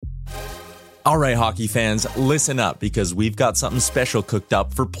All right, hockey fans, listen up because we've got something special cooked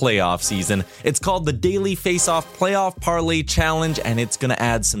up for playoff season. It's called the Daily Face-Off Playoff Parlay Challenge, and it's going to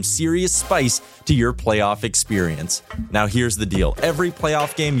add some serious spice to your playoff experience. Now, here's the deal. Every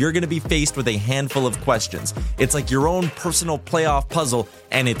playoff game, you're going to be faced with a handful of questions. It's like your own personal playoff puzzle,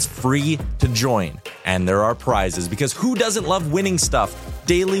 and it's free to join. And there are prizes, because who doesn't love winning stuff?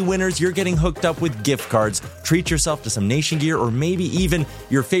 Daily winners, you're getting hooked up with gift cards. Treat yourself to some Nation gear or maybe even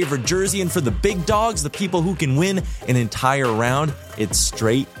your favorite jersey. And for the big dogs, the people who can win an entire round, it's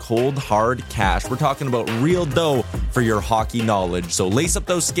straight, cold, hard cash. We're talking about real dough for your hockey knowledge. So lace up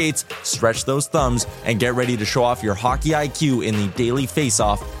those skates, stretch those thumbs, and get ready to show off your hockey IQ in the Daily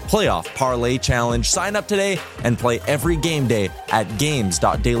Face-Off Playoff Parlay Challenge. Sign up today and play every game day at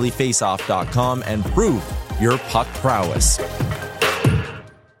games.dailyfaceoff.com and prove your puck prowess.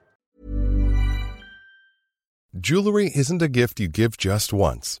 Jewelry isn't a gift you give just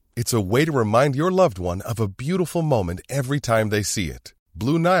once. It's a way to remind your loved one of a beautiful moment every time they see it.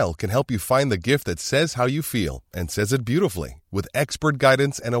 Blue Nile can help you find the gift that says how you feel and says it beautifully, with expert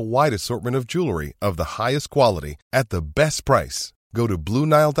guidance and a wide assortment of jewelry of the highest quality at the best price. Go to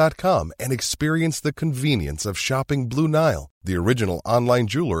BlueNile.com and experience the convenience of shopping Blue Nile, the original online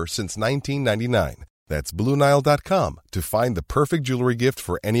jeweler since 1999. That's BlueNile.com to find the perfect jewelry gift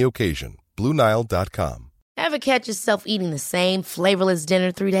for any occasion. BlueNile.com. Ever catch yourself eating the same flavorless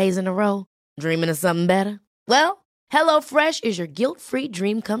dinner 3 days in a row? Dreaming of something better? Well, HelloFresh is your guilt-free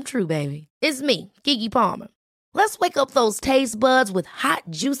dream come true, baby. It's me, Keke Palmer. Let's wake up those taste buds with hot,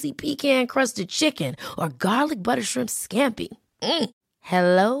 juicy pecan-crusted chicken or garlic butter shrimp scampi.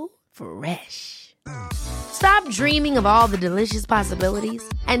 Hello Fresh. Stop dreaming of all the delicious possibilities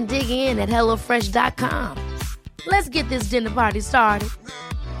and dig in at HelloFresh.com. Let's get this dinner party started.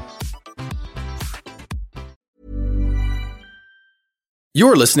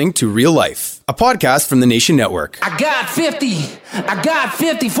 You're listening to Real Life, a podcast from the Nation Network. I got 50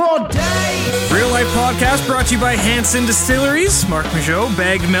 for days. Real Life podcast brought to you by Hanson Distilleries. Mark Majot,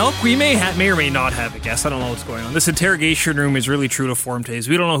 bagged milk. We may or may not have a guest. I don't know what's going on. This interrogation room is really true to form today.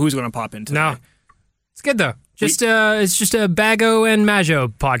 We don't know who's going to pop in today. No. It's good, though. It's just a Bago and Majo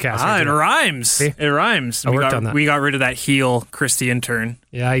podcast. It rhymes. See? It rhymes. I worked on that. We got rid of that heel, Chris the intern.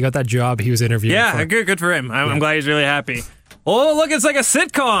 Yeah, he got that job he was interviewing for. Good for him. I'm glad he's really happy. Oh, look, it's like a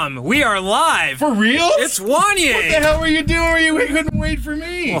sitcom. We are live. For real? It's Wanye. What the hell were you doing? You couldn't wait for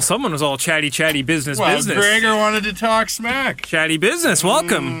me. Well, someone was all chatty business. Gregor wanted to talk smack. Chatty business.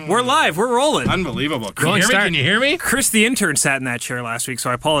 Welcome. We're live. We're rolling. Unbelievable. Can you hear me? Chris the intern sat in that chair last week, so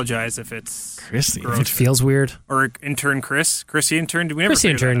I apologize if it's Chris the intern. It feels weird. Or intern Chris. Chris the intern. Did we ever Chris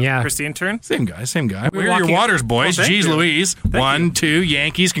the intern, yeah. Chris the intern? Same guy. We're Where are your waters, boys? Oh, Jeez you. Louise. Thank 1-2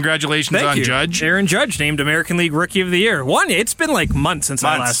 Yankees. Congratulations Thank on you. Judge. Aaron Judge named American League Rookie of the Year. It's been like months since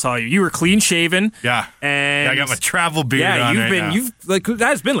I last saw you. You were clean shaven. Yeah. And I got my travel beard on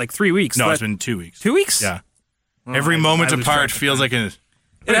that's been like 3 weeks. No, it's been 2 weeks. 2 weeks? Yeah. Every moment I lose apart track of feels time. like it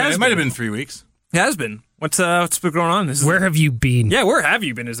has might have been. been 3 weeks. It has been. What's been going on? Where have you been? Yeah, where have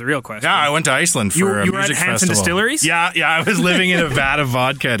you been is the real question. Yeah, I went to Iceland for a you were music at Hanson festival. Distilleries? Yeah, I was living in a vat of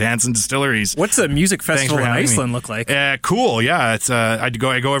vodka at Hanson Distilleries. What's a music festival in Iceland look like? Cool. Yeah, it's I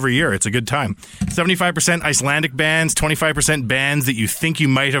go every year. It's a good time. 75% Icelandic bands, 25% bands that you think you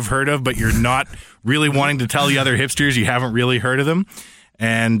might have heard of, but you're not really wanting to tell the other hipsters you haven't really heard of them.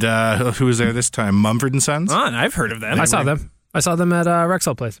 And who was there this time? Mumford & Sons. Oh, and I've heard of them. I saw them. I saw them at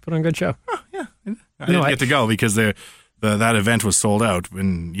Rexall Place. Put on a good show. Oh, yeah. I didn't get to go because that event was sold out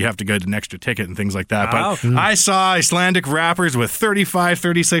and you have to get an extra ticket and things like that. But I saw Icelandic rappers with 35,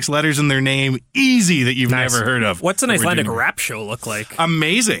 36 letters in their name, easy, that you've never heard of. What's an Icelandic rap show look like?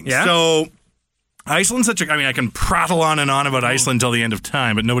 Amazing. Yeah? So Iceland's I can prattle on and on about Iceland till the end of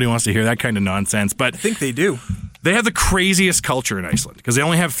time, but nobody wants to hear that kind of nonsense. But I think they do. They have the craziest culture in Iceland because they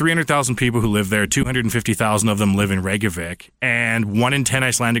only have 300,000 people who live there. 250,000 of them live in Reykjavik, and 1 in 10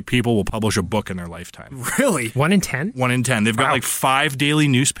 Icelandic people will publish a book in their lifetime. Really? 1 in 10? 1 in 10. They've got like 5 daily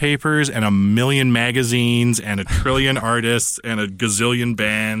newspapers and 1 million magazines and 1 trillion artists and 1 gazillion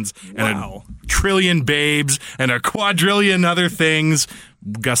bands and 1 trillion babes and 1 quadrillion other things.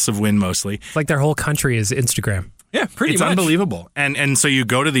 Gusts of wind mostly. It's like their whole country is Instagram. Yeah, pretty much. It's unbelievable. And so you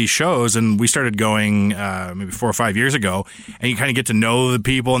go to these shows, and we started going maybe 4 or 5 years ago, and you kind of get to know the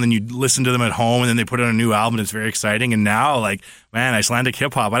people, and then you listen to them at home, and then they put out a new album, and it's very exciting. And now, Icelandic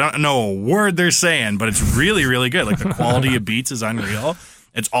hip-hop, I don't know a word they're saying, but it's really, really good. Like, the quality of beats is unreal.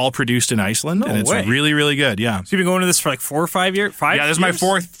 It's all produced in Iceland, and it's way. really, really good. Yeah. So you've been going to this for like 4 or 5 years? Yeah, this is my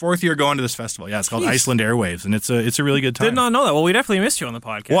fourth year going to this festival. Yeah, it's called Iceland Airwaves, and it's a really good time. Did not know that. Well, we definitely missed you on the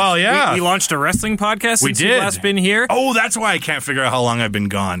podcast. Well, yeah. We launched a wrestling podcast since you've last been here. Oh, that's why I can't figure out how long I've been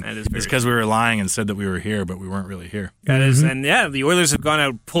gone. That is It's because we were lying and said that we were here, but we weren't really here. That is, and yeah, the Oilers have gone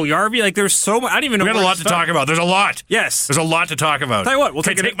out Puljujarvi. Like, there's so much. I don't even know. We got a lot to talk about. There's a lot. Yes. There's a lot to talk about. Tell you what, we'll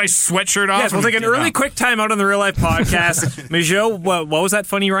take my sweatshirt off. Yes, we'll take an early quick time out on the Real Life podcast. Mijo, what was that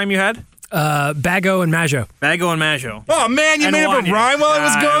funny rhyme you had? Bago and Majo. Bago and Majo. Oh, man, you made up a rhyme while I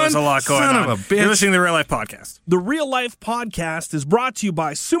was gone? There was a lot going on. Son of a bitch. You're listening to the Real Life podcast. The Real Life podcast is brought to you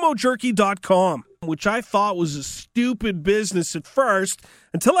by SumoJerky.com, which I thought was a stupid business at first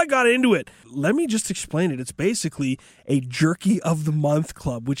until I got into it. Let me just explain it. It's basically a Jerky of the Month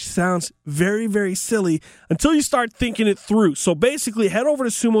club, which sounds very, very silly until you start thinking it through. So basically, head over to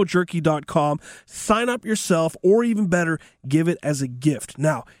SumoJerky.com, sign up yourself, or even better, give it as a gift.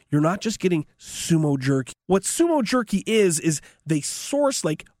 Now, you're not just getting Sumo Jerky. What Sumo Jerky is they source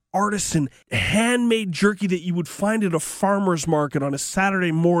like artisan, handmade jerky that you would find at a farmer's market on a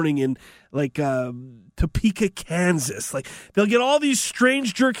Saturday morning in like Topeka, Kansas. Like, they'll get all these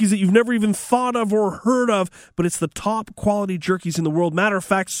strange jerkies that you've never even thought of or heard of, but it's the top quality jerkies in the world. Matter of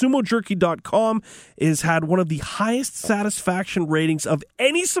fact, SumoJerky.com has had one of the highest satisfaction ratings of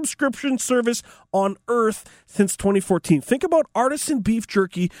any subscription service on earth since 2014. Think about artisan beef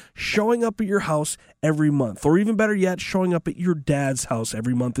jerky showing up at your house every month, or even better yet, showing up at your dad's house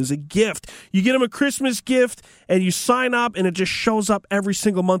every month as a gift. You get him a Christmas gift, and you sign up, and it just shows up every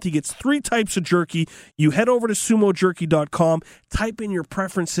single month. He gets 3 types of jerky. You head over to SumoJerky.com, type in your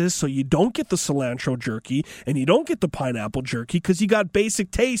preferences so you don't get the cilantro jerky, and you don't get the pineapple jerky, because you got basic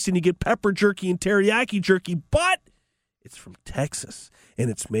taste, and you get pepper jerky and teriyaki jerky, but it's from Texas, and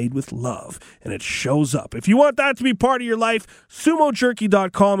it's made with love, and it shows up. If you want that to be part of your life,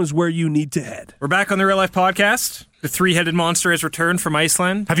 SumoJerky.com is where you need to head. We're back on the Real Life podcast. The 3-headed monster has returned from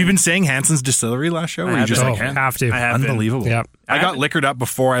Iceland. Have you been saying Hanson's Distillery last show? I have to. I have Unbelievable. Yep. I got liquored up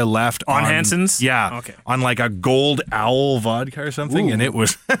before I left. On Hanson's? Yeah. Okay. On like a Gold Owl vodka or something, and it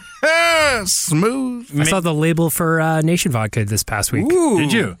was smooth. I saw the label for Nation Vodka this past week. Ooh.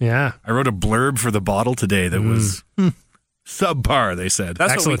 Did you? Yeah. I wrote a blurb for the bottle today that was subpar, they said.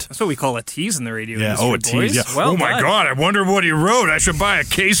 That's what we call a tease in the radio yeah. industry, Oh, a tease. boys. Yeah. Well oh my done. God! I wonder what he wrote. I should buy a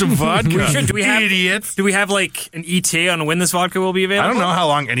case of vodka. We should. Idiot. Do we have like an ETA on when this vodka will be available? I don't know how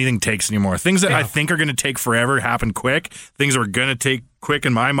long anything takes anymore. Things that I think are going to take forever happen quick. Things that are going to take quick,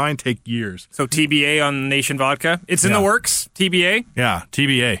 in my mind, take years. So TBA on Nation Vodka. It's in the works. TBA. Yeah,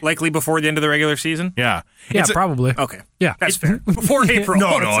 TBA. Likely before the end of the regular season. Yeah. Yeah, probably. Okay. Yeah. That's fair. Before April.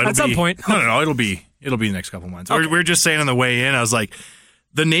 No, At some point. No, it'll be the next couple months. We were just saying on the way in, I was like,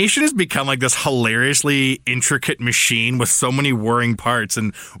 the Nation has become like this hilariously intricate machine with so many whirring parts,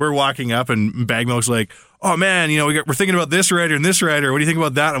 and we're walking up, and Bagmilk's like, oh man, we're thinking about this writer and this writer. What do you think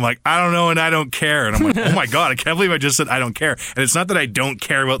about that? I'm like, I don't know, and I don't care. And I'm like, oh my God, I can't believe I just said I don't care. And it's not that I don't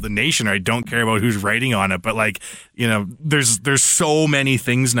care about the Nation or I don't care about who's writing on it, but like, there's so many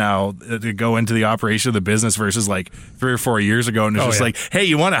things now that go into the operation of the business versus like 3 or 4 years ago. And it's like, hey,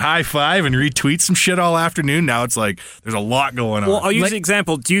 you want a high five and retweet some shit all afternoon? Now it's like, there's a lot going on. Well, I'll use an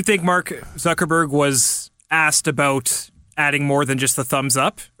example. Do you think Mark Zuckerberg was asked about adding more than just the thumbs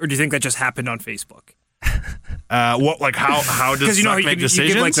up, or do you think that just happened on Facebook? How does Zuck make decisions?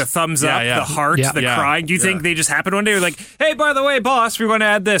 You give like the thumbs up, the heart, the crying. Do you think they just happened one day? Or like, hey, by the way, boss, we're going to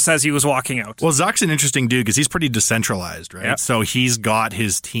add this as he was walking out. Well, Zuck's an interesting dude because he's pretty decentralized, right? Yep. So he's got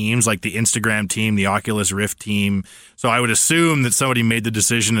his teams, like the Instagram team, the Oculus Rift team. So I would assume that somebody made the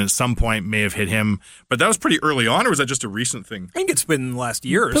decision and at some point may have hit him. But that was pretty early on, or was that just a recent thing? I think it's been the last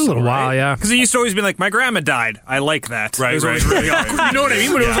year or so. A little while, yeah. Because it used to always be like, my grandma died. I like that. Right, it was always really awkward. You know what I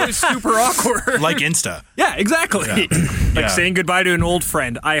mean? But it was always super awkward. Like Insta. Yeah, exactly. Yeah. Saying goodbye to an old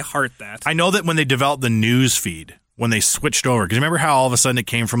friend. I heart that. I know that when they developed the news feed, when they switched over, because remember how all of a sudden it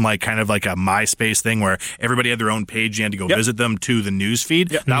came from like kind of like a MySpace thing where everybody had their own page, you had to go visit them, to the news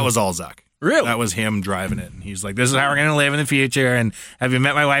feed? Yep. That was all Zuck. Really? That was him driving it. And he's like, this is how we're going to live in the future. And have you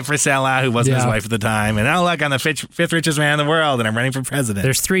met my wife, Priscilla, who wasn't his wife at the time? And now look, I'm the fifth richest man in the world, and I'm running for president.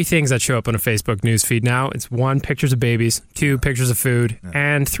 There's 3 things that show up on a Facebook news feed now. It's 1, pictures of babies, 2, pictures of food,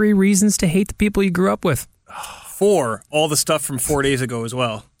 and 3 reasons to hate the people you grew up with. 4, all the stuff from 4 days ago as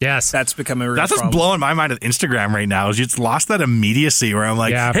well. Yes. That's become a real That's problem. what's blowing my mind with Instagram right now is it's lost that immediacy where I'm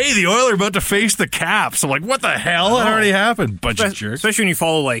like, hey, the Oilers are about to face the Caps. I'm like, what the hell? It already happened. Bunch of jerks. Especially when you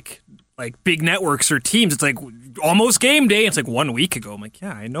follow like big networks or teams. It's like almost game day. It's like 1 week ago. I'm like,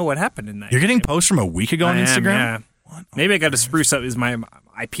 yeah, I know what happened in that. You're getting posts from a week ago on Instagram? Yeah. Maybe I got to spruce up.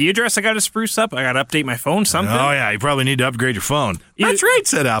 IP address I got to spruce up. I got to update my phone, something. Oh, yeah. You probably need to upgrade your phone. That's right,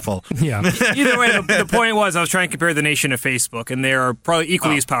 said Apple. Yeah. Either way, the point was I was trying to compare the nation to Facebook, and they are probably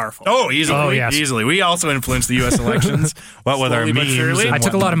equally as powerful. Oh, easily. Oh, yes. Easily. We also influenced the U.S. elections. What with our Slowly but memes. surely. and I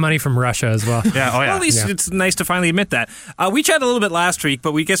took a lot of money from Russia as well. Yeah, oh, yeah. Well, at least it's nice to finally admit that. We chatted a little bit last week,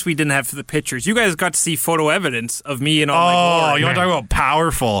 but we guess we didn't have the pictures. You guys got to see photo evidence of me and all my glory. You want to talk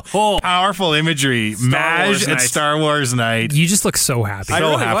about powerful imagery. Maj at Star Wars night. You just look so happy. I So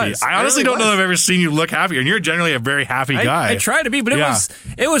really happy. was. I honestly really don't know was. if I've ever seen you look happy, and you're generally a very happy guy. I try to be, but Yeah.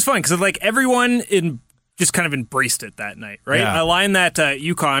 it was fun because like everyone just kind of embraced it that night, right? Yeah. A line that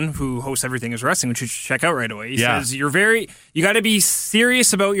Yukon, who hosts Everything Is Wrestling, which you should check out right away, he says, you got to be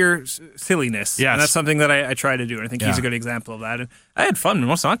serious about your silliness. Yes. And that's something that I try to do, and I think he's a good example of that. And I had fun,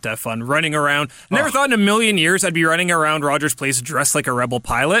 what's not to have fun, running around. Never thought in a million years I'd be running around Rogers Place dressed like a rebel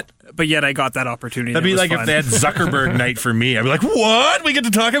pilot, but yet I got that opportunity. That'd be like if they had Zuckerberg night for me. I'd be like, what? We get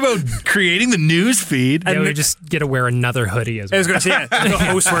to talk about creating the news feed? Yeah, we just get to wear another hoodie as I well. was going to say, the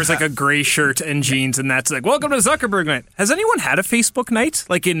host wears like a gray shirt and jeans, and that's like, welcome to Zuckerberg night. Has anyone had a Facebook night?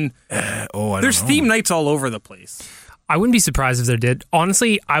 Like I don't there's know. theme nights all over the place. I wouldn't be surprised if they did.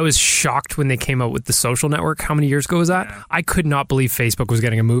 Honestly, I was shocked when they came out with The Social Network. How many years ago was that? Yeah. I could not believe Facebook was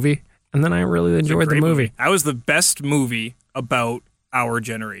getting a movie, and then I really enjoyed the Great movie. That was the best movie about our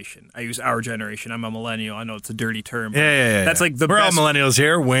generation. I use our generation. I'm a millennial. I know it's a dirty term. Yeah. That's like the We're best. all millennials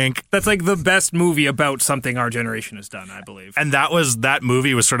here. Wink. That's like the best movie about something our generation has done, I believe. And that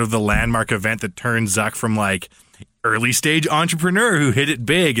movie was sort of the landmark event that turned Zuck from like early stage entrepreneur who hit it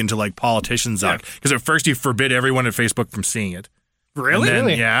big into like politician Zuck. Because at first he forbid everyone at Facebook from seeing it. Really? And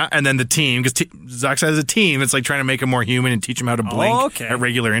then, yeah, and then the team, because Zuck has a team, it's like trying to make him more human and teach him how to blink at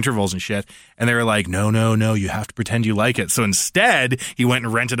regular intervals and shit. And they were like, no, you have to pretend you like it. So instead, he went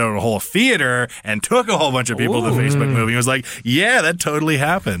and rented out a whole theater and took a whole bunch of people to the Facebook movie. He was like, yeah, that totally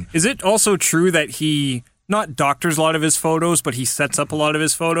happened. Is it also true that he not doctors a lot of his photos, but he sets up a lot of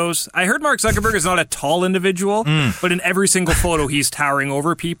his photos? I heard Mark Zuckerberg is not a tall individual, but in every single photo, he's towering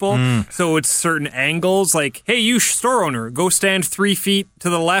over people. So it's certain angles, like, hey, you store owner, go stand 3 feet to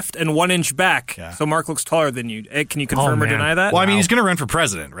the left and 1 inch back. Yeah. So Mark looks taller than you. Can you confirm or man. deny that? Well, I mean, he's going to run for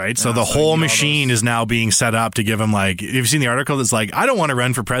president, right? So the whole machine is now being set up to give him like, have you seen the article that's like, I don't want to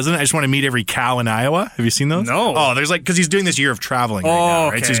run for president. I just want to meet every cow in Iowa. Have you seen those? No. Oh, there's like, because he's doing this year of traveling right now,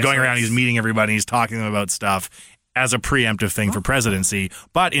 right? okay. So he's going So around, he's meeting everybody, he's talking to them about stuff as a preemptive thing for presidency.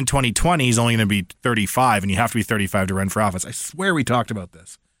 But in 2020, he's only going to be 35, and you have to be 35 to run for office. I swear we talked about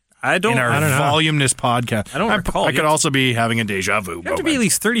this I don't in our know. voluminous podcast. I don't recall. I could also be having a deja vu You have to be at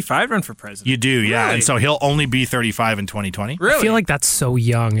least 35 to run for president. You do, yeah. Really? And so he'll only be 35 in 2020. Really? I feel like that's so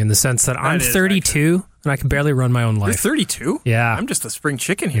young in the sense that I'm is, 32 and I can barely run my own You're life. 32? Yeah. I'm just a spring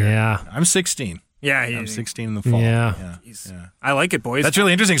chicken here. Yeah. I'm 16. Yeah, I'm 16 in the fall. Yeah. I like it, boys. That's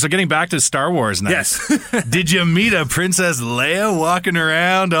really interesting. So getting back to Star Wars now. Yes. Did you meet a Princess Leia walking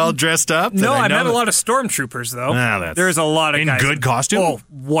around all dressed up? No, I met a lot of stormtroopers though. There's a lot of in guys good costume. Oh,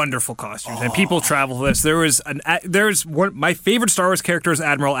 wonderful costumes, and people travel for this. There's one. My favorite Star Wars character is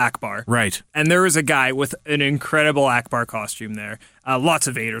Admiral Akbar. Right. And there is a guy with an incredible Akbar costume there. Lots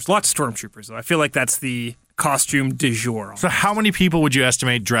of Vaders, lots of stormtroopers. Though I feel like that's the costume du jour. So how many people would you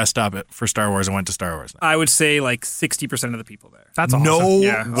estimate dressed up for Star Wars and went to Star Wars? I would say like 60% of the people there. That's awesome. No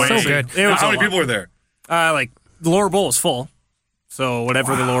Yeah. way. So good. It was How a many lot. people were there? Like the lower bowl is full. So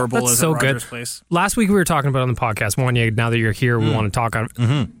whatever the lower bowl That's is so at good. Rogers Place. Last week we were talking about on the podcast, Wanya, now that you're here, we want to talk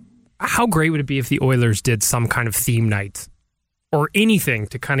on how great would it be if the Oilers did some kind of theme night or anything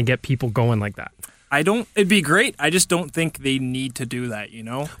to kind of get people going like that? It'd be great. I just don't think they need to do that, you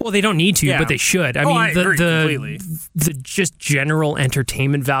know? Well, they don't need to, Yeah. but they should. I Oh, mean, I agree completely. the just general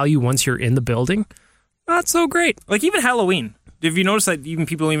entertainment value once you're in the building, not so great. Like even Halloween. Have you noticed that even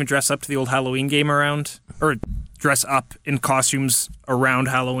people don't even dress up to the old Halloween game around? Or dress up in costumes around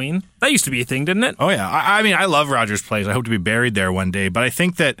Halloween? That used to be a thing, didn't it? Oh, yeah. I mean, I love Rogers Place. I hope to be buried there one day. But I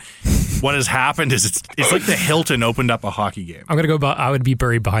think that what has happened is it's like the Hilton opened up a hockey game. I'm gonna go. I would be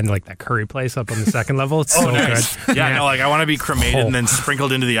buried behind like that curry place up on the second level. It's so good. Yeah, no, like I want to be cremated and then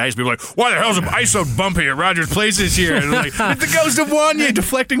sprinkled into the ice. People are like, why the hell is the ice so bumpy at Rogers Place this year? And like, it's the ghost of Wanya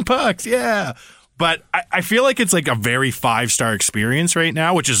deflecting pucks. Yeah. But I feel like it's like a very 5-star experience right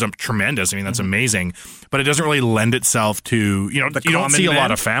now, which is tremendous. I mean, that's amazing. But it doesn't really lend itself to, you don't see a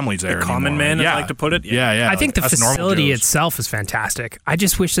lot of families there The common anymore. man, as I like to put it. Yeah. I think the Us normal facility Joes. itself is fantastic. I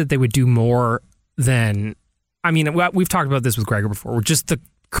just wish that they would do more than. I mean, we've talked about this with Gregor before. Just the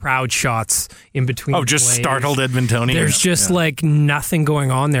crowd shots in between. Oh, just plays. startled Edmontonians. There's just like nothing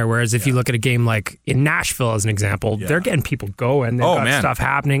going on there. Whereas if you look at a game like in Nashville as an example, they're getting people going. They've got stuff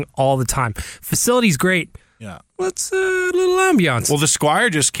happening all the time. Facility's great. Yeah. let's a little ambiance. Well, the Squire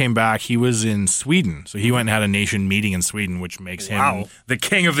just came back. He was in Sweden, so he went and had a nation meeting in Sweden, which makes him the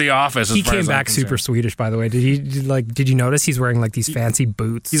king of the office. He came back super Swedish, by the way. Did you notice he's wearing like these fancy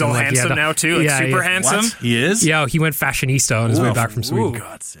boots? He's all handsome now too, super handsome. What? He is? Yeah, he went fashionista on his way back from Sweden.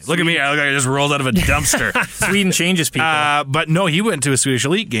 God's sake. Look at me! I look like I just rolled out of a dumpster. Sweden changes people. But no, he went to a Swedish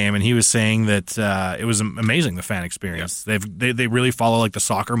elite game, and he was saying that it was amazing, the fan experience. Yep. They really follow like the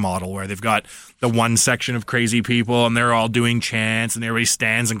soccer model, where they've got the one section of crazy people, and they're all doing chants, and everybody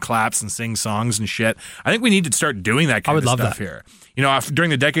stands and claps and sings songs and shit. I think we need to start doing that kind of stuff here. You know, during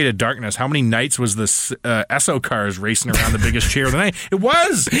the Decade of Darkness, how many nights was this Esso cars racing around the biggest chair of the night? It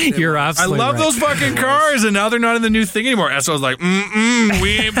was. You're absolutely I love those fucking cars, and now they're not in the new thing anymore. Esso's like,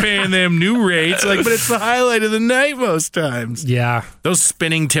 we ain't paying them new rates. Like, but it's the highlight of the night most times. Yeah. Those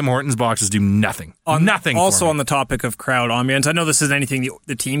spinning Tim Hortons boxes do nothing. Nothing. Also on the topic of crowd ambience, I know this isn't anything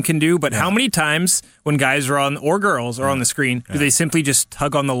the team can do, but how many times when guys are on, or girls are on the screen, do they simply just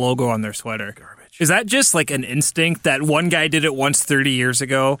tug on the logo on their sweater? Is that just like an instinct that one guy did it once 30 years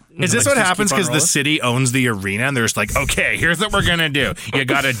ago? Is this what happens because the city owns the arena and they're just like, okay, here's what we're going to do. You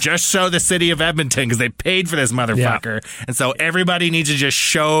got to just show the city of Edmonton because they paid for this motherfucker. Yeah. And so everybody needs to just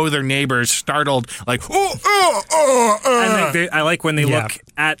show their neighbors startled like, I like when they look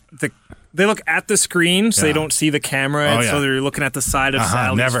at they look at the screen, so they don't see the camera, so they're looking at the side of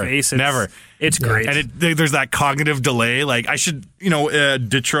Sally's face. It's great. And there's that cognitive delay. Like, I should,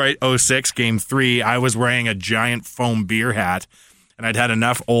 Detroit 06, Game 3, I was wearing a giant foam beer hat, and I'd had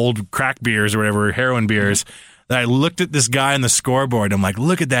enough old crack beers or whatever, heroin beers, that I looked at this guy on the scoreboard. I'm like,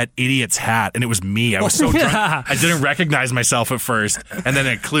 look at that idiot's hat. And it was me. I was so drunk. I didn't recognize myself at first, and then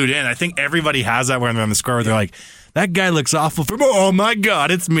it clued in. I think everybody has that when they're on the scoreboard. They're like, that guy looks awful. Oh, my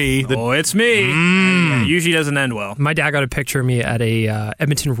God, it's me. It's me. Yeah, usually doesn't end well. My dad got a picture of me at a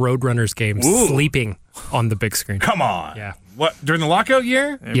Edmonton Roadrunners game sleeping on the big screen. Come on. Yeah. What, during the lockout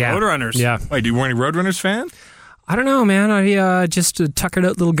year? Yeah. Roadrunners. Yeah. Wait, you weren't a Roadrunners fan? I don't know, man. I just a tuckered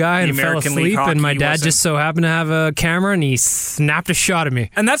out little guy and fell asleep, and my dad just so happened to have a camera, and he snapped a shot at me.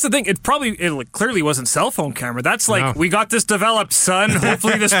 And that's the thing. It clearly wasn't cell phone camera. That's like, we got this developed, son.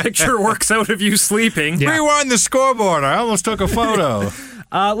 Hopefully this picture works out of you sleeping. Yeah. Rewind the scoreboard. I almost took a photo.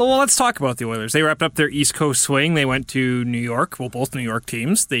 Well, let's talk about the Oilers. They wrapped up their East Coast swing. They went to New York. Well, both New York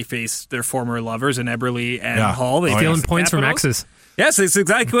teams. They faced their former lovers in Eberle and Hall. They stealing points from exes. Yes, it's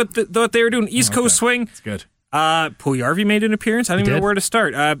exactly what they were doing. East Coast swing. It's good. Puljujarvi made an appearance. I don't even know where to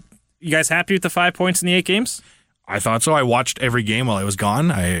start. You guys happy with the 5 points in the 8 games? I thought so. I watched every game while I was gone.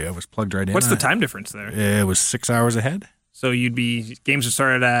 I was plugged right in. What's the time difference there? It was 6 hours ahead. So games would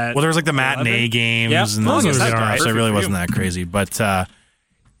start at... Well, there was like the matinee games and those guys, so it really wasn't that crazy. But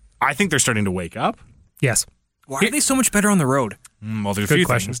I think they're starting to wake up. Yes. Why are they so much better on the road? Well, there's a few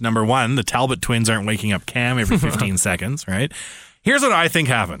things. Number one, the Talbot twins aren't waking up Cam every 15 seconds, right? Here's what I think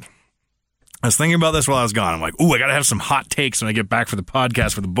happened. I was thinking about this while I was gone. I'm like, I got to have some hot takes when I get back for the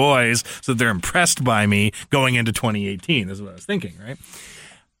podcast for the boys so that they're impressed by me going into 2018. This is what I was thinking, right?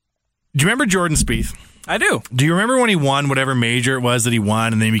 Do you remember Jordan Spieth? I do. Do you remember when he won whatever major it was that he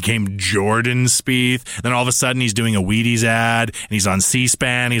won, and then he became Jordan Spieth? Then all of a sudden he's doing a Wheaties ad, and he's on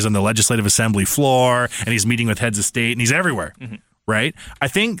C-SPAN, he's on the Legislative Assembly floor, and he's meeting with heads of state, and he's everywhere, right? I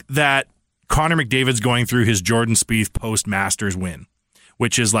think that Connor McDavid's going through his Jordan Spieth post-Masters win,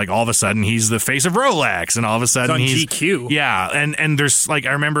 which is like all of a sudden he's the face of Rolex, and all of a sudden he's GQ. Yeah, and there's like,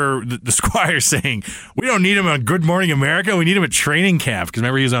 I remember the Squire saying, we don't need him on Good Morning America, we need him at training camp, because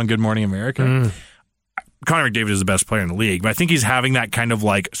remember he was on Good Morning America? Connor McDavid is the best player in the league, but I think he's having that kind of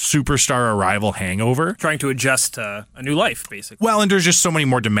like superstar arrival hangover. Trying to adjust to a new life, basically. Well, and there's just so many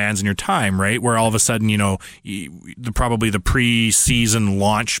more demands in your time, right? Where all of a sudden, probably the pre-season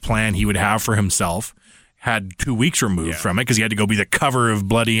launch plan he would have for himself had 2 weeks removed from it because he had to go be the cover of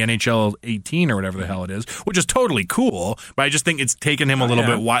bloody NHL 18 or whatever the hell it is, which is totally cool, but I just think it's taken him a little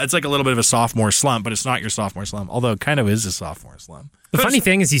bit while. It's like a little bit of a sophomore slump, but it's not your sophomore slump, although it kind of is a sophomore slump. The funny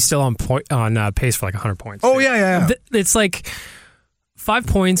thing is he's still on pace for like 100 points. Oh, yeah. It's like 5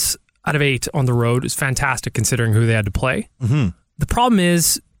 points out of 8 on the road is fantastic considering who they had to play. Mm-hmm. The problem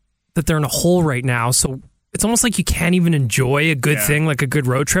is that they're in a hole right now, so it's almost like you can't even enjoy a good thing, like a good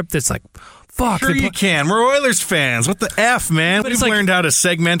road trip that's like, fuck. Sure you can. We're Oilers fans. What the F, man? We've learned how to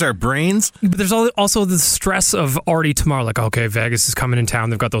segment our brains. But there's also the stress of already tomorrow, like, okay, Vegas is coming in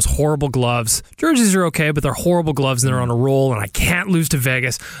town. They've got those horrible gloves. Jerseys are okay, but they're horrible gloves and they're on a roll, and I can't lose to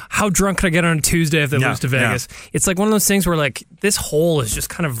Vegas. How drunk could I get on a Tuesday if they lose to Vegas? Yeah. It's like one of those things where, like, this hole has just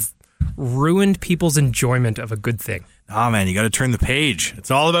kind of ruined people's enjoyment of a good thing. Oh, man, you got to turn the page.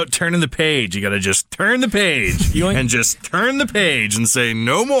 It's all about turning the page. You got to just turn the page and just turn the page and say,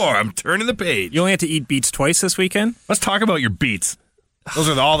 no more. I'm turning the page. You only had to eat beets twice this weekend? Let's talk about your beets. Those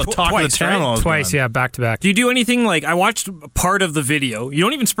are all the talk of the town. Right? Twice, yeah, back to back. Do you do anything like, I watched part of the video. You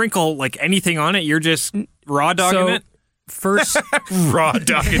don't even sprinkle like anything on it. You're just raw dogging it? First, raw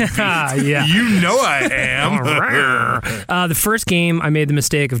dogging beets. Yeah. You know I am. The first game, I made the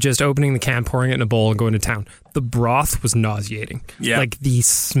mistake of just opening the can, pouring it in a bowl, and going to town. The broth was nauseating. Yeah. Like the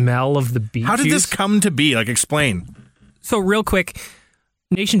smell of the beet How did juice. this come to be? Like, explain. So real quick,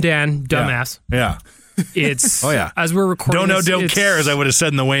 Nation Dan, dumbass. Yeah. It's yeah. As we're recording. Don't care, as I would have said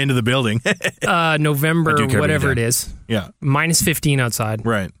on the way into the building. November, whatever it is. Yeah. Minus 15 outside.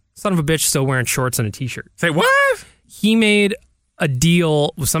 Right. Son of a bitch still wearing shorts and a t-shirt. Say what? He made a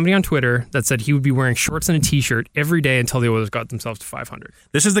deal with somebody on Twitter that said he would be wearing shorts and a t-shirt every day until the Oilers got themselves to 500.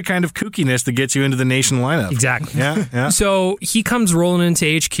 This is the kind of kookiness that gets you into the Nation lineup. Exactly. Yeah. So he comes rolling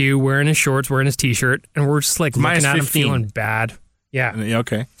into HQ wearing his shorts, wearing his t-shirt, and we're just like Minus looking at 15. him feeling bad. Yeah.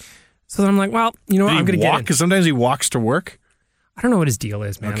 Okay. So then I'm like, well, you know what? I'm going to get in. Because sometimes he walks to work. I don't know what his deal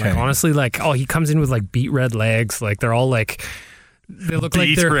is, man. Okay. Like, honestly, like, he comes in with like beet red legs. Like, they're all like, they look like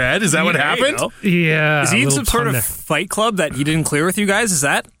Beet they're red? Is that what happened? Yeah. Is he a in little some sort pun of there. fight club that he didn't clear with you guys? Is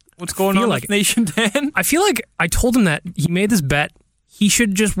that what's going on like with Nation Dan? I feel like I told him that he made this bet. He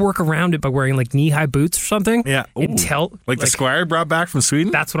should just work around it by wearing like knee-high boots or something. Yeah. Ooh. Until Like the Squire brought back from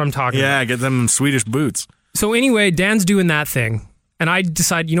Sweden? That's what I'm talking about. Yeah, get them Swedish boots. So anyway, Dan's doing that thing. And I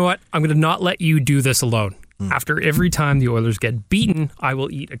decide, you know what? I'm going to not let you do this alone. After every time the Oilers get beaten, I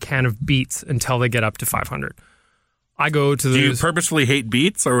will eat a can of beets until they get up to 500. I go to the... Do you purposefully hate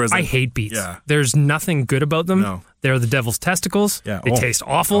beets? Or is it... I hate beets. Yeah. There's nothing good about them. No. They're the devil's testicles. Yeah. They taste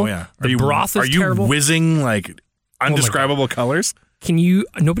awful. Oh, yeah. The broth is terrible. Are you whizzing like undescribable colors? Can you...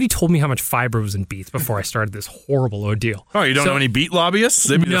 Nobody told me how much fiber was in beets before I started this horrible ordeal. Oh, you don't know any beet lobbyists?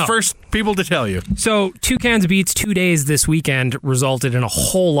 They'd be No. the first people to tell you. So 2 cans of beets 2 days this weekend resulted in a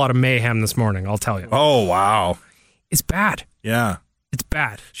whole lot of mayhem this morning, I'll tell you. Oh, wow. It's bad. Yeah. It's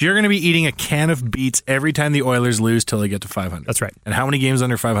bad. So you're going to be eating a can of beets every time the Oilers lose till they get to 500. That's right. And how many games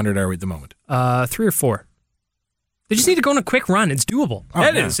under 500 are we at the moment? 3 or 4. They just need to go on a quick run. It's doable. Oh,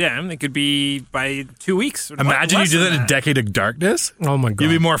 It is, yeah. I mean, it could be by 2 weeks. Imagine you Less do than that in a decade of darkness. Oh my God. You'd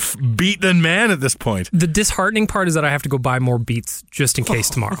be more beat than man at this point. The disheartening part is that I have to go buy more beets just in case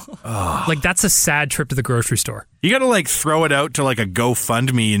tomorrow. Like, that's a sad trip to the grocery store. You got to like throw it out to like a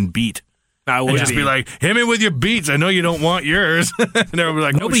GoFundMe and beat. I And would just be like, hit me with your beets. I know you don't want yours. And everyone be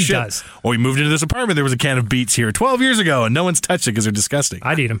like, Nobody oh, shit. does. Oh, we moved into this apartment. There was a can of beets here 12 years ago, and no one's touched it because they're disgusting.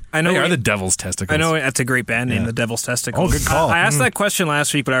 I'd eat them. I know They are we- the devil's testicles. I know that's a great band name, the Devil's Testicles. Oh, good call. I asked that question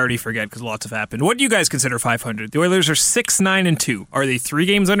last week, but I already forget because lots have happened. What do you guys consider 500? The Oilers are 6-9-2. Are they 3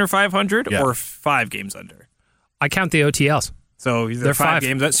 games under 500 Yeah. or 5 games under? I count the OTLs. So they're They're 5 5.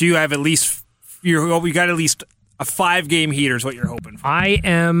 games. So you have at least you got at least a 5-game heater is what you're hoping for. I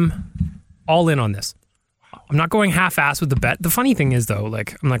am all in on this. I'm not going half-ass with the bet. The funny thing is, though,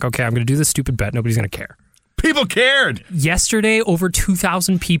 like, I'm like, okay, I'm going to do this stupid bet. Nobody's going to care. People cared. Yesterday, over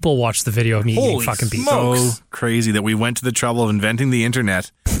 2,000 people watched the video of me eating Holy fucking beets. smokes. So crazy that we went to the trouble of inventing the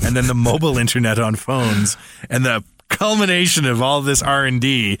internet and then the mobile internet on phones, and the culmination of all this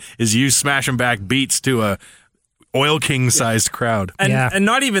R&D is you smashing back beats to a Oil King sized crowd. And, Yeah. and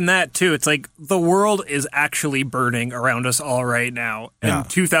not even that, too. It's like the world is actually burning around us all right now. And Yeah.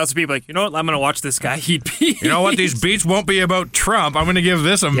 2,000 people are like, you know what? I'm going to watch this guy eat beets. You know what? These beats won't be about Trump. I'm going to give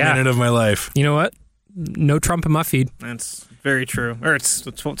this a Yeah. minute of my life. You know what? No Trump in my feed. That's very true. Or it's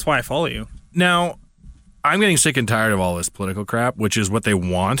why I follow you. Now, I'm getting sick and tired of all this political crap, which is what they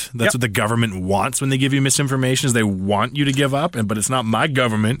want. That's what the government wants when they give you misinformation, is they want you to give up. But it's not my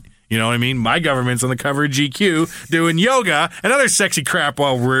government. You know what I mean? My government's on the cover of GQ doing yoga and other sexy crap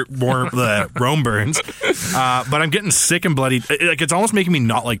while Rome burns. But I'm getting sick and bloody. Like, it's almost making me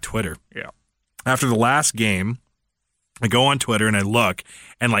not like Twitter. Yeah. After the last game, I go on Twitter and I look,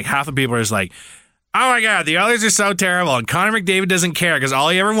 and like half the people are just like, oh my God, the Oilers are so terrible, and Connor McDavid doesn't care because all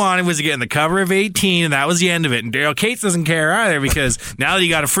he ever wanted was to get in the cover of 18, and that was the end of it. And Daryl Cates doesn't care either because now that he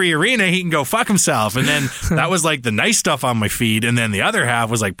got a free arena, he can go fuck himself. And then that was like the nice stuff on my feed, and then the other half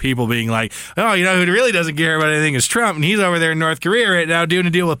was like people being like, oh, you know who really doesn't care about anything is Trump, and he's over there in North Korea right now doing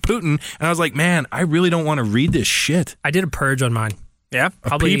a deal with Putin. And I was like, man, I really don't want to read this shit. I did a purge on mine. Yeah?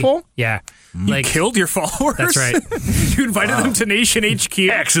 Probably, people? Yeah. You killed your followers? That's right. You invited them to Nation HQ.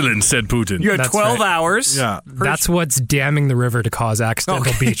 Excellent, said Putin. You had That's 12 right. hours. Yeah. That's what's damming the river to cause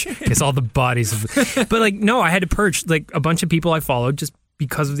accidental beach. It's all the bodies of. But like, no, I had to purge like a bunch of people I followed just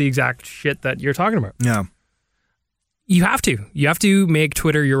because of the exact shit that you're talking about. Yeah. You have to. You have to make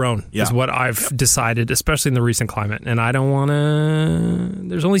Twitter your own, Yeah. is what I've decided, especially in the recent climate. And I don't want to...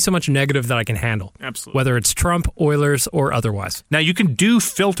 There's only so much negative that I can handle. Absolutely. Whether it's Trump, Oilers, or otherwise. Now, you can do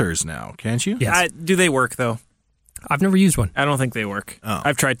filters now, can't you? Yes. Do they work, though? I've never used one. I don't think they work. Oh.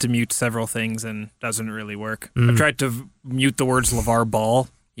 I've tried to mute several things and doesn't really work. I've tried to mute the words LeVar Ball.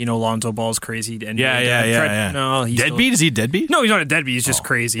 You know, Lonzo Ball's crazy. And Yeah. No, he's Deadbeat? Is he deadbeat? No, he's not a deadbeat. He's just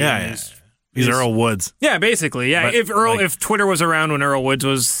crazy. Yeah, And yeah. He's Earl Woods. Yeah, basically. Yeah, But, if Twitter was around when Earl Woods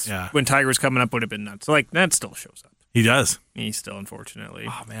was, Yeah. when Tiger was coming up, would have been nuts. So, that still shows up. He does. He's still, unfortunately.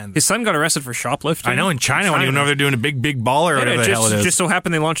 Oh, man. His son got arrested for shoplifting. I know, in China, I don't even know if they're doing a big baller or Yeah, whatever the hell it is. just so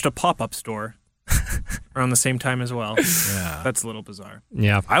happened they launched a pop-up store around the same time as well. Yeah. That's a little bizarre.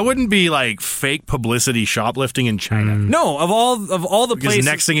 Yeah. I wouldn't be like fake publicity shoplifting in China. No, of all the Because places,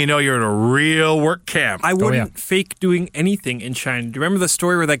 next thing you know, you're at a real work camp. I wouldn't fake doing anything in China. Do you remember the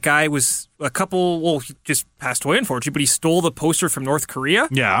story where that guy was he just passed away, unfortunately, but he stole the poster from North Korea?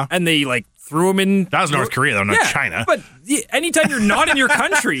 Yeah. And they, threw him in... That was North Korea, though, not Yeah, China. But anytime you're not in your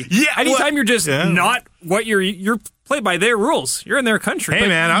country, anytime you're just not what you're played by their rules. You're in their country. Hey, But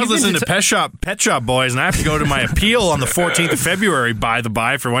man, I was listening to Pet Shop Boys, and I have to go to my appeal on the 14th of February, by the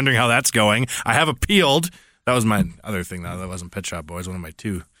by, for wondering how that's going. I have appealed. That was my other thing, though. That wasn't Pet Shop Boys, one of my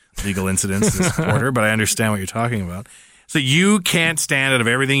 2 legal incidents this quarter, but I understand what you're talking about. So you can't stand out of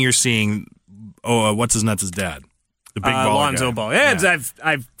everything you're seeing, what's his nuts' dad? The big baller Lonzo guy. Ball. Yeah,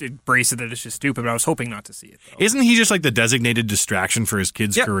 I've embraced it that it's just stupid, but I was hoping not to see it, though. Isn't he just like the designated distraction for his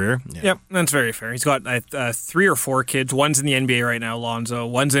kid's career? Yeah. Yep, that's very fair. He's got 3 or 4 kids. One's in the NBA right now, Lonzo.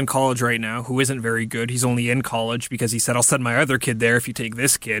 One's in college right now, who isn't very good. He's only in college because he said, I'll send my other kid there if you take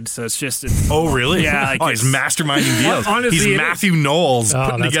this kid. So it's Oh, really? Yeah. He's masterminding deals. Honestly, he's Matthew Knowles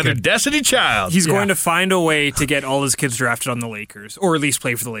putting that's together good. Destiny Child. He's going to find a way to get all his kids drafted on the Lakers, or at least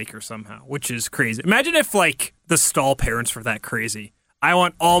play for the Lakers somehow, which is crazy. Imagine if, the Stahl parents were that crazy. I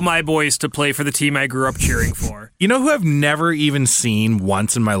want all my boys to play for the team I grew up cheering for. You know who I've never even seen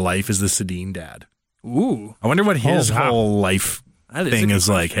once in my life is the Sedin dad. Ooh. I wonder what his whole life That is a thing good is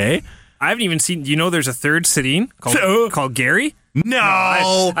like, hey? I haven't even seen... Do you know there's a third Sedin called Gary?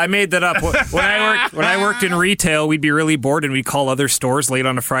 No! I made that up. When I worked in retail, we'd be really bored and we'd call other stores late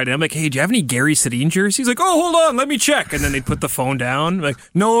on a Friday. I'm like, hey, do you have any Gary Sedin jerseys? He's like, oh, hold on, let me check. And then they'd put the phone down. I'm like,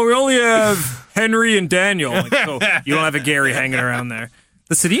 no, we only have Henry and Daniel. I'm like, so you don't have a Gary hanging around there.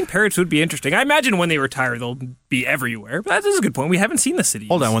 The Sedin parents would be interesting. I imagine when they retire, they'll be everywhere. But that is a good point. We haven't seen the Sedins.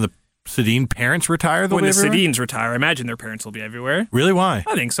 Hold on, when the Sedin parents retire, they'll When be the everywhere? Sedins retire, I imagine their parents will be everywhere. Really, why?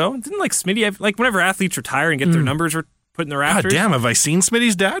 I think so. Didn't Smitty have, whenever athletes retire and get their numbers put in the God rafters? damn, have I seen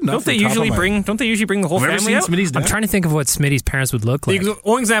Smitty's dad? Don't they usually bring the whole I've never family seen out? Smitty's dad. I'm trying to think of what Smitty's parents would look like. The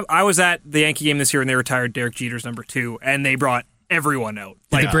only example, I was at the Yankee game this year and they retired Derek Jeter's number 2, and they brought everyone out.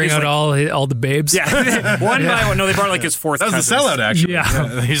 Did they bring it's out all the babes? Yeah, one by one. No, they brought his fourth. That was the cousins. sellout, actually.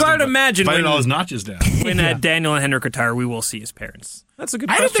 Yeah. He's So I'd imagine fighting when- all his notches down. When Daniel and Henrik retire, we will see his parents. That's a good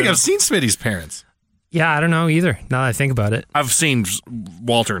I question. don't think I've seen Smitty's parents. Yeah, I don't know either, now that I think about it. I've seen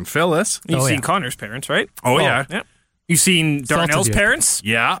Walter and Phyllis. You've Oh, seen yeah. Connor's parents, right? Oh, yeah. Yeah. You've seen Darnell's Salted you. parents?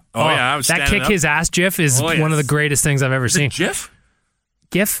 Yeah. Oh, yeah. I was That standing kick up. his ass GIF is Oh, one of yes. the greatest things I've ever Is it seen. GIF?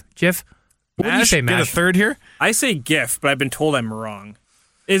 GIF? What do you Mash? say, Get a Mash? third here? I say GIF, but I've been told I'm wrong.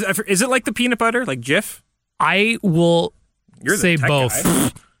 Is it like the peanut butter, like Jif? I will You're the say tech both.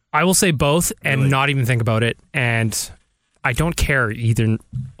 guy. I will say both and Really? not even think about it. And I don't care either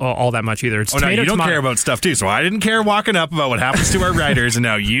all that much either. It's Oh, no, tomato, you don't tomato. care about stuff, too. So I didn't care walking up about what happens to our writers, and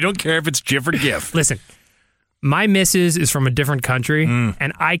now you don't care if it's GIF or GIF. Listen, my missus is from a different country, Mm.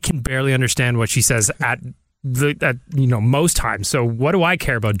 and I can barely understand what she says at most times. So what do I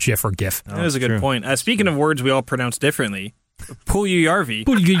care about GIF or GIF? That is a good point. Speaking of words we all pronounce differently, Puljujärvi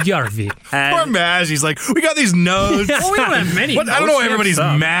Puljujärvi. Poor Maz, he's like, we got these notes. Well, we don't have many. What? I don't notes. know. We have Everybody's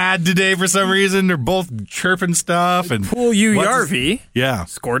some. mad today for some reason. They're both chirping stuff and Puljujärvi yeah.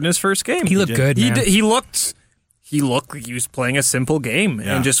 scored in his first game. He looked good, man. He looked like he was playing a simple game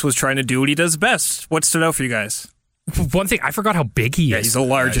and just was trying to do what he does best. What stood out for you guys? One thing, I forgot how big he is. Yeah, he's a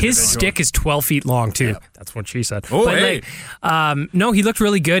large His individual. stick is 12 feet long, too. That's what she said. Oh, hey. No, he looked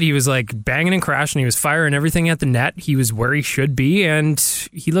really good. He was like banging and crashing. He was firing everything at the net. He was where he should be, and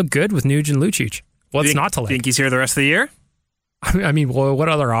he looked good with Nuge and Lucic. What's not to like? Think he's here the rest of the year? I mean, well, what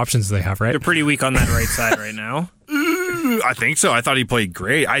other options do they have, right? They're pretty weak on that right side right now. I think so. I thought he played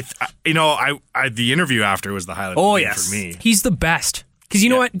great. I the interview after was the highlight Oh, of the game yes. for me. He's the best. Because you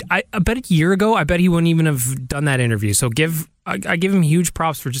know what? I bet a year ago, I bet he wouldn't even have done that interview. So I give him huge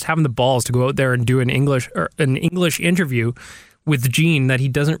props for just having the balls to go out there and do an English interview with Gene that he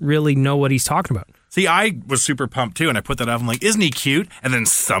doesn't really know what he's talking about. See, I was super pumped too, and I put that up. I'm like, isn't he cute? And then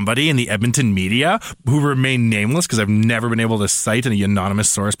somebody in the Edmonton media, who remain nameless because I've never been able to cite an anonymous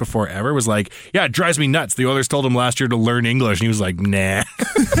source before ever, was like, yeah, it drives me nuts. The Oilers told him last year to learn English, and he was like, nah.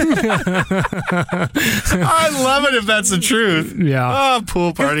 I love it if that's the truth. Yeah. Oh,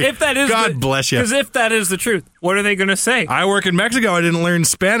 pool party. If that is God bless you. Because if that is the truth, what are they going to say? I work in Mexico. I didn't learn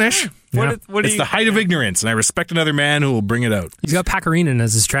Spanish. It's the height of ignorance, and I respect another man who will bring it out. He's got Pakarinen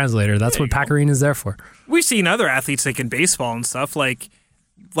as his translator. That's what Pakarinen is there for. We've seen other athletes like in baseball and stuff, like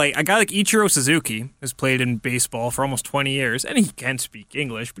a guy like Ichiro Suzuki has played in baseball for almost 20 years, and he can speak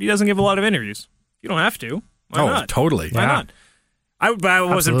English, but he doesn't give a lot of interviews. You don't have to. Why not? Totally. Why not? I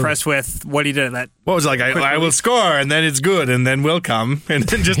was impressed with what he did at that. What was it like? I will score, and then it's good, and then we'll come. And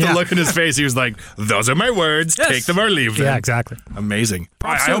then just the look in his face, he was like, those are my words. Yes. Take them or leave them. Yeah, exactly. Amazing.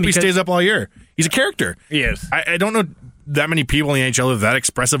 I to him hope he because- stays up all year. He's a character. He is. I don't know that many people in the NHL with that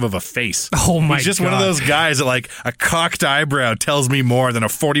expressive of a face. Oh, my He's just one of God. those guys that, like, a cocked eyebrow tells me more than a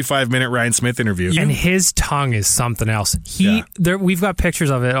 45-minute Ryan Smith interview. And his tongue is something else. We've got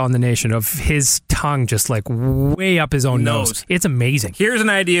pictures of it on the Nation of his tongue just like way up his own nose. It's amazing. Here's an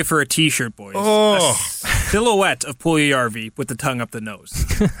idea for a T-shirt, boys. Oh. A silhouette of Puljujärvi with the tongue up the nose.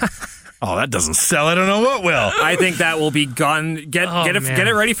 Oh, that doesn't sell. I don't know what will. I think that will be gone. Get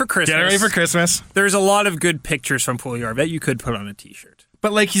it ready for Christmas. Get it ready for Christmas. There's a lot of good pictures from Puljujärvi that you could put on a T-shirt.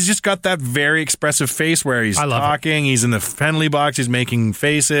 But, like, he's just got that very expressive face where he's I love talking, he's in the penalty box, he's making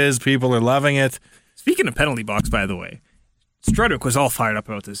faces, people are loving it. Speaking of penalty box, by the way, Strudwick was all fired up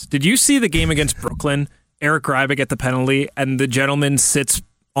about this. Did you see the game against Brooklyn? Eric Greibe get the penalty, and the gentleman sits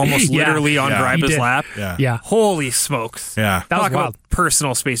almost literally on He Greibe's did. lap. Yeah. Holy smokes. Yeah. That was Talk about wild.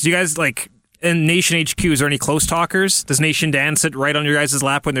 personal space. Do you guys, like, in Nation HQ, is there any close talkers? Does Nation Dan sit right on your guys'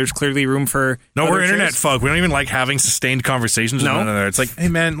 lap when there's clearly room for No, other we're internet chairs? folk. We don't even like having sustained conversations with No? one another. It's like, hey,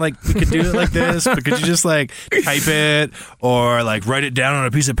 man, like, we could do it like this, but could you just, like, type it or, like, write it down on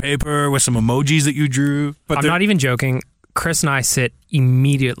a piece of paper with some emojis that you drew? But I'm they're- not even joking. Chris and I sit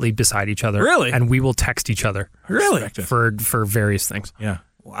immediately beside each other. Really? And we will text each other. Really? For various things. Yeah.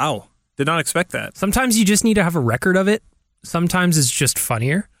 Wow. Did not expect that. Sometimes you just need to have a record of it. Sometimes it's just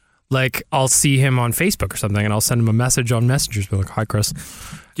funnier. Like, I'll see him on Facebook or something, and I'll send him a message on Messengers. Be like, hi, Chris.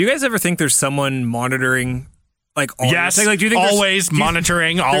 Do you guys ever think there's someone monitoring, like, all Yes, like, do you think there's- always do you-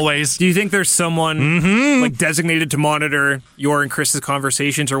 monitoring, always. Do you think there's someone like designated to monitor your and Chris's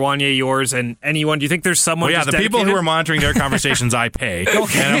conversations, or Wanye yours and anyone? Do you think there's someone? Well, yeah, just the people who dedicated? are monitoring their conversations, I pay.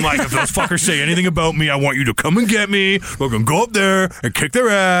 And I'm like, if those fuckers say anything about me, I want you to come and get me. We're going to go up there and kick their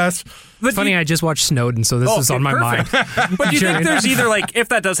ass. It's funny, I just watched Snowden, so this is on my mind. But do you think During there's that. either, like, if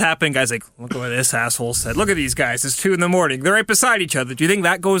that does happen, guys like, look at what this asshole said. Look at these guys. It's 2 a.m. They're right beside each other. Do you think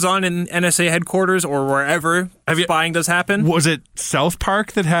that goes on in NSA headquarters or wherever spying does happen? Was it South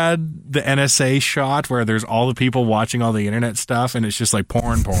Park that had the NSA shot where there's all the people watching all the internet stuff and it's just like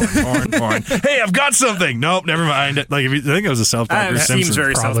porn. Hey, I've got something. Nope, never mind. Like, I think it was a South Park or It seems Simpsons.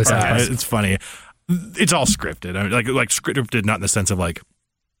 very South Probably Park. South Park. It's funny. It's all scripted. I mean, like scripted, not in the sense of like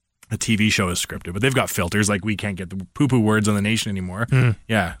a TV show is scripted, but they've got filters. Like, we can't get the poo-poo words on the Nation anymore.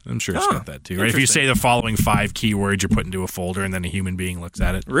 Yeah, I'm sure it's got that too. Right? If you say the following 5 keywords, you're put into a folder, and then a human being looks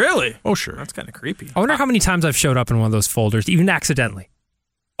at it. Really? Oh, sure. That's kind of creepy. I wonder how many times I've showed up in one of those folders, even accidentally.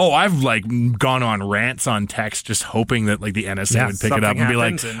 Oh, I've like gone on rants on text just hoping that like the NSA Yeah, would pick it up something and be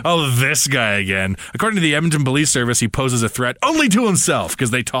like, happens and- oh, this guy again. According to the Edmonton Police Service, he poses a threat only to himself because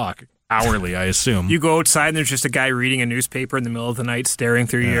they talk hourly, I assume. You go outside and there's just a guy reading a newspaper in the middle of the night staring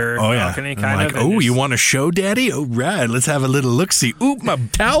through your balcony, And kind like, of. and oh, there's- you want a show, Daddy? Oh, right. Let's have a little look-see. Oop, my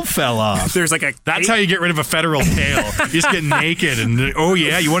towel fell off. There's like a... That's how you get rid of a federal tail. You just get naked and, oh,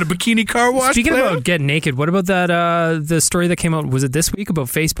 yeah, you want a bikini car wash? Speaking player? about getting naked, what about that the story that came out, was it this week, about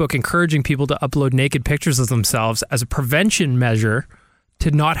Facebook encouraging people to upload naked pictures of themselves as a prevention measure to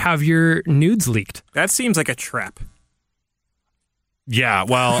not have your nudes leaked? That seems like a trap. Yeah,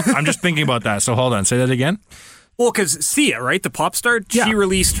 well, I'm just thinking about that. So hold on. Say that again. Well, because Sia, right, the pop star, Yeah. she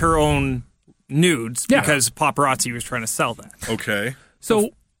released her own nudes Yeah. because paparazzi was trying to sell that. Okay. So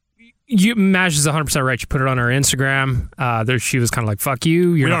Mash is 100% right. She put it on her Instagram. There, she was kind of like, fuck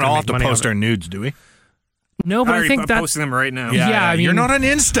you. You're We not don't gonna all make have to money post on our it. nudes, do we? No, but I think I'm that... posting them right now. Yeah, I mean- you're not on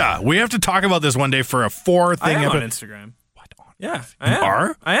Insta. We have to talk about this one day for a 4 I thing. am on epi- Instagram. What? Yeah, I You am.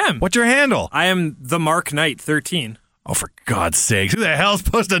 are? I am. What's your handle? I am the Mark Knight 13. Oh, for God's sake. Who the hell's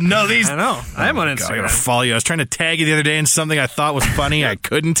supposed to know these? I know. I am on God, I Instagram. gotta follow you. I was trying to tag you the other day in something I thought was funny. I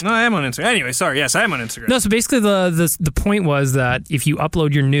couldn't. No, I am on Instagram. Anyway, sorry. Yes, I am on Instagram. No, so basically the point was that if you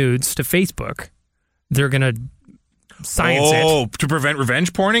upload your nudes to Facebook, they're going to science it. Oh, to prevent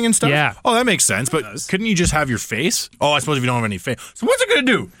revenge porning and stuff? Yeah. Oh, that makes sense. But does. couldn't you just have your face? Oh, I suppose if you don't have any face. So what's it going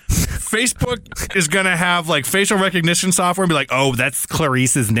to do? Facebook is going to have like facial recognition software and be like, oh, that's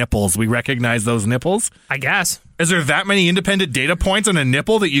Clarice's nipples. We recognize those nipples. I guess. Is there that many independent data points on a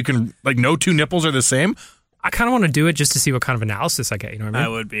nipple that you can, like, no two nipples are the same? I kind of want to do it just to see what kind of analysis I get. You know what I mean?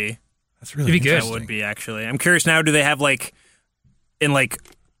 That would be. That's really It'd be good. That would be, actually. I'm curious now, do they have, like, in, like,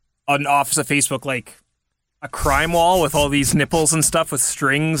 an office of Facebook, like, a crime wall with all these nipples and stuff with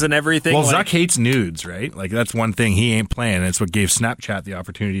strings and everything? Well, like, Zuck hates nudes, right? Like, that's one thing he ain't playing. It's what gave Snapchat the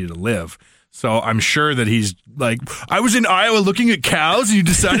opportunity to live. So I'm sure that he's like, I was in Iowa looking at cows and you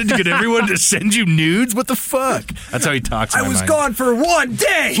decided to get everyone to send you nudes? What the fuck? That's how he talks. I was gone for one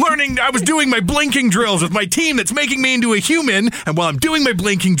day! I was doing my blinking drills with my team that's making me into a human, and while I'm doing my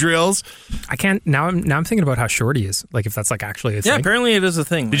blinking drills... I can't, now I'm thinking about how short he is. Like, if that's, like, actually a thing. Yeah, apparently it is a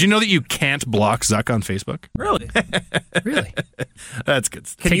thing. Did you know that you can't block Zuck on Facebook? Really? Really? That's good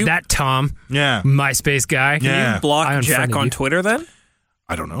stuff. Take that, Tom. Yeah. MySpace guy. Yeah. Can you block I Jack unfriended on you. Twitter then?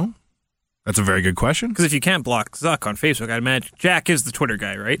 I don't know. That's a very good question. Because if you can't block Zuck on Facebook, I'd imagine Jack is the Twitter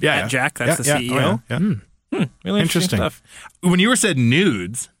guy, right? Yeah. At Jack, that's the CEO. Oh, yeah. Really Interesting stuff. When you said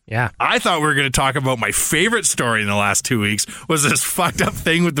nudes, Yeah. I thought we were going to talk about my favorite story in the last 2 weeks was this fucked up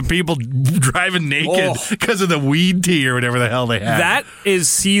thing with the people driving naked because of the weed tea or whatever the hell they had. That is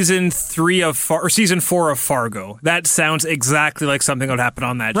season 4 of Fargo. That sounds exactly like something that would happen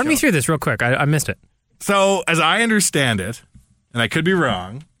on that show. Run me through this real quick. I missed it. So, as I understand it, and I could be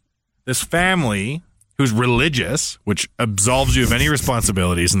wrong, this family who's religious, which absolves you of any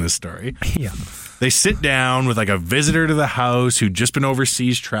responsibilities in this story. Yeah. They sit down with like a visitor to the house who'd just been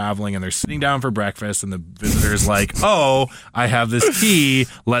overseas traveling, and they're sitting down for breakfast, and the visitor's like, oh, I have this tea.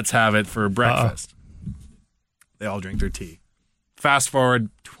 Let's have it for breakfast. They all drink their tea. Fast forward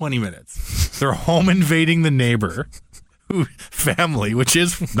 20 minutes. They're home invading the neighbor family, which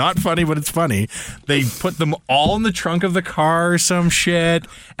is not funny, but it's funny. They put them all in the trunk of the car or some shit,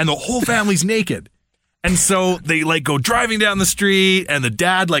 and the whole family's naked. And so they like go driving down the street, and the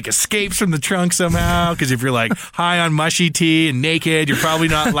dad like escapes from the trunk somehow, because if you're like high on mushy tea and naked, you're probably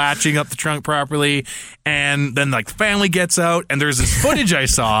not latching up the trunk properly. And then like the family gets out, and there's this footage I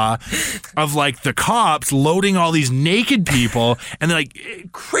saw of like the cops loading all these naked people, and they're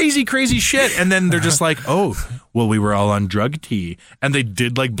like crazy shit. And then they're just like, oh, well, we were all on drug tea, and they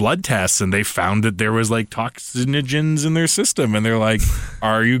did like blood tests, and they found that there was like toxinogens in their system, and they're like,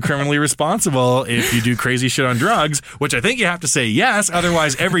 are you criminally responsible if you do crazy shit on drugs? Which I think you have to say yes,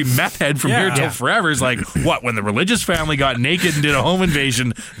 otherwise every meth head from here till forever is like, what, when the religious family got naked and did a home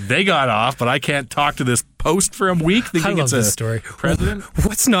invasion, they got off, but I can't talk to this post for a week thinking I love it's this a story. president?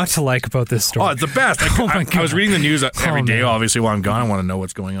 What's not to like about this story? Oh, it's the best. I was reading the news every day, obviously, while I'm gone. I want to know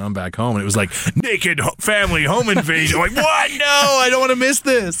what's going on back home. And it was like, naked family home invasion. I'm like, what? No, I don't want to miss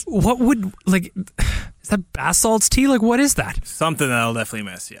this. What would, like, is that bath salts tea? Like, what is that? Something that'll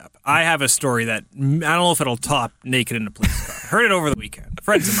definitely mess you up. I have a story that I don't know if it'll top naked in a police car. Heard it over the weekend.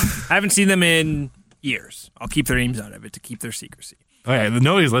 Friends of mine. I haven't seen them in years. I'll keep their names out of it to keep their secrecy. Okay,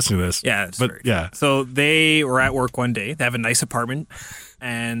 nobody's listening to this. Yeah, yeah. So they were at work one day. They have a nice apartment,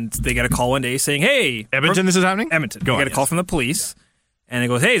 and they get a call one day saying, "Hey, Edmonton, this is happening." Edmonton. Go They on, get a call from the police, and it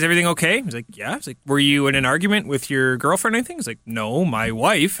goes, "Hey, is everything okay?" He's like, "Yeah." He's like, "Were you in an argument with your girlfriend or anything?" He's like, "No, my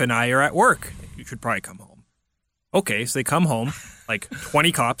wife and I are at work. You should probably come home." Okay, so they come home, like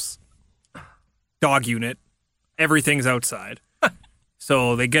 20 cops, dog unit, everything's outside.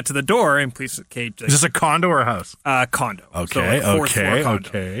 So they get to the door, and police, okay, Is this a condo or a house? condo. Okay, So, fourth floor condo.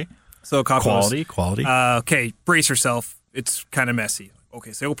 okay. So a cop goes, Quality. okay, brace yourself. It's kind of messy.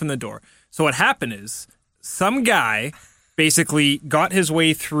 Okay, so they open the door. So what happened is some guy basically got his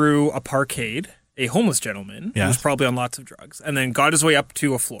way through a parkade, a homeless gentleman who was probably on lots of drugs, and then got his way up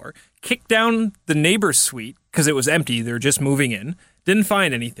to a floor, kicked down the neighbor's suite because it was empty. They were just moving in. Didn't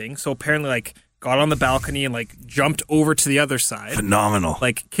find anything. So apparently, like, got on the balcony and, like, jumped over to the other side. Phenomenal.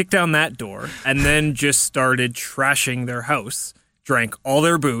 Like, kicked down that door and then just started trashing their house. Drank all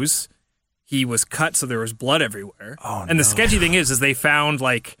their booze. He was cut, so there was blood everywhere. Oh, and the sketchy thing is they found,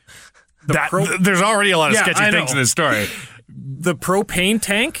 like... there's already a lot of sketchy things in this story. The propane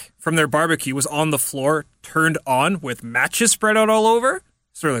tank from their barbecue was on the floor, turned on with matches spread out all over.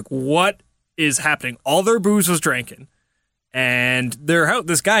 So they're like, what is happening? All their booze was drinking. And their house,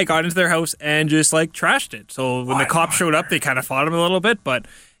 this guy got into their house and just like trashed it. So when the cops showed up, they kind of fought him a little bit, but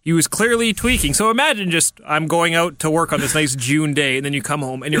he was clearly tweaking. So imagine just, I'm going out to work on this nice June day, and then you come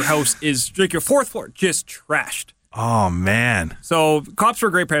home and your house is like your fourth floor just trashed. Oh, man. So cops were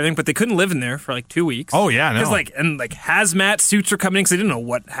great parenting, but they couldn't live in there for like 2 weeks. Oh, yeah, no. Because like hazmat suits are coming in because they didn't know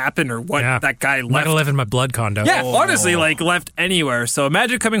what happened or what that guy left. Might have lived in my blood condo. Yeah, honestly, like left anywhere. So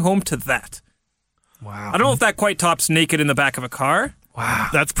imagine coming home to that. Wow. I don't know if that quite tops naked in the back of a car, Wow.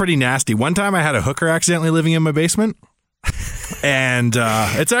 That's pretty nasty. One time I had a hooker accidentally living in my basement. And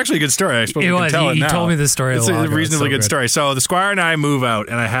it's actually a good story. I suppose It we can was. tell it You now. told me this story a It's while a ago. It's reasonably so good good. story. So the Squire and I move out,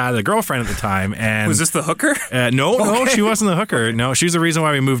 and I had a girlfriend at the time. And Was this the hooker? No, she wasn't the hooker. No, she was the reason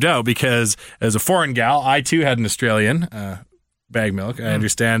why we moved out, because as a foreign gal, I too had an Australian bag milk. I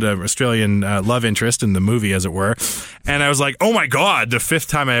understand an Australian love interest in the movie, as it were. And I was like, oh my God, the 5th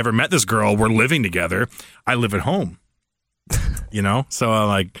time I ever met this girl, we're living together. I live at home. So I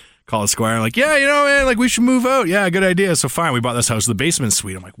like call the Squire. I'm like, yeah, man, like we should move out. Yeah, good idea. So fine, we bought this house with the basement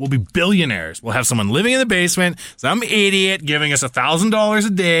suite. I'm like, we'll be billionaires. We'll have someone living in the basement, some idiot giving us $1,000 a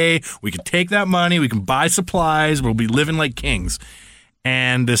day. We can take that money. We can buy supplies. We'll be living like kings.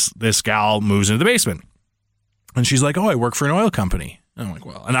 And this gal moves into the basement, and she's like, oh, I work for an oil company. And I'm like,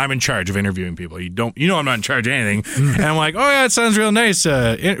 well, and I'm in charge of interviewing people. I'm not in charge of anything. And I'm like, oh yeah, it sounds real nice.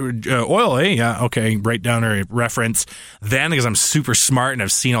 Oil, eh? Yeah, okay. Write down her reference. Then, because I'm super smart and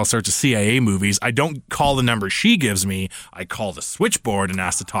I've seen all sorts of CIA movies, I don't call the number she gives me. I call the switchboard and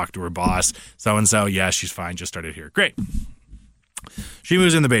ask to talk to her boss. So-and-so, yeah, she's fine. Just started here. Great. She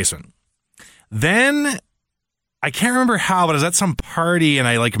moves in the basement. Then I can't remember how, but I was at some party and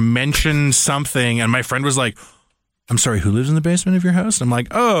I like mentioned something, and my friend was like, I'm sorry, who lives in the basement of your house? And I'm like,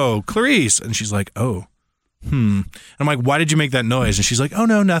 oh, Clarice. And she's like, oh, And I'm like, why did you make that noise? And she's like, oh,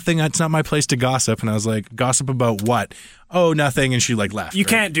 no, nothing. It's not my place to gossip. And I was like, gossip about what? Oh, nothing. And she like left. You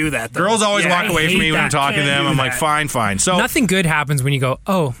can't do that, though. Girls always walk I away from hate me when I'm that. talking to Can't them. do I'm like, that. fine. So Nothing good happens when you go,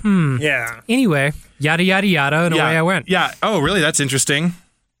 Yeah. Anyway, yada, yada, yada, and away I went. Yeah. Oh, really? That's interesting.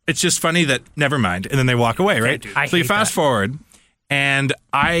 It's just funny that, never mind. And then they walk away, right? I So you hate fast that. forward, and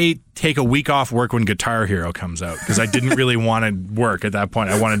I take a week off work when Guitar Hero comes out, because I didn't really want to work at that point.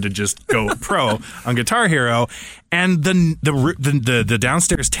 I wanted to just go pro on Guitar Hero. And the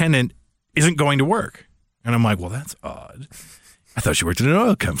downstairs tenant isn't going to work. And I'm like, well, that's odd. I thought she worked at an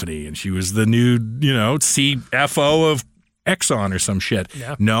oil company, and she was the new, CFO of Exxon or some shit.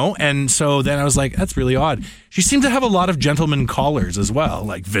 Yeah. No. And so then I was like, that's really odd. She seemed to have a lot of gentlemen callers as well,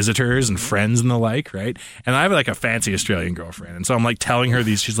 like visitors and friends and the like, right? And I have like a fancy Australian girlfriend. And so I'm like telling her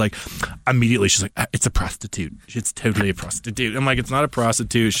these, she's like, it's a prostitute. It's totally a prostitute. I'm like, it's not a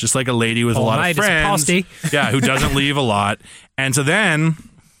prostitute. It's just like a lady with a lot of friends. Yeah, who doesn't leave a lot. And so then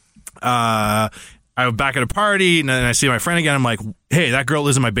I'm back at a party, and then I see my friend again. I'm like, hey, that girl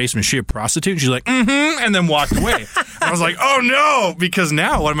lives in my basement. Is she a prostitute? And she's like, and then walked away. I was like, oh no, because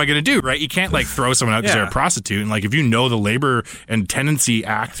now what am I going to do, right? You can't like throw someone out because they're a prostitute. And like, if you know the Labor and Tenancy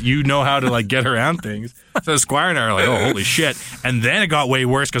Act, you know how to like get around things. So Squire and I are like, oh, holy shit. And then it got way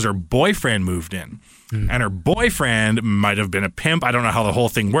worse because her boyfriend moved in. And her boyfriend might have been a pimp. I don't know how the whole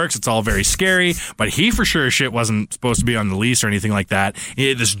thing works. It's all very scary. But he for sure shit wasn't supposed to be on the lease or anything like that. He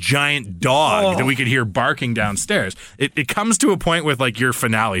had this giant dog that we could hear barking downstairs. It comes to a point with like your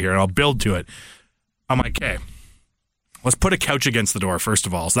finale here, and I'll build to it. I'm like, okay, let's put a couch against the door first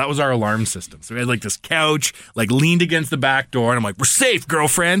of all. So that was our alarm system. So we had like this couch like leaned against the back door, and I'm like, we're safe,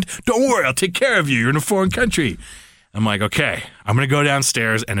 girlfriend. Don't worry, I'll take care of you. You're in a foreign country. I'm like, okay, I'm going to go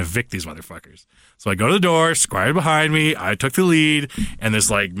downstairs and evict these motherfuckers. So I go to the door, Squire behind me, I took the lead, and this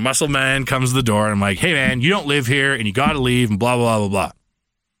like muscle man comes to the door, and I'm like, hey man, you don't live here, and you got to leave, and blah, blah, blah, blah, blah.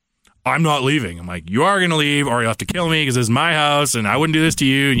 I'm not leaving. I'm like, you are going to leave, or you'll have to kill me, because this is my house, and I wouldn't do this to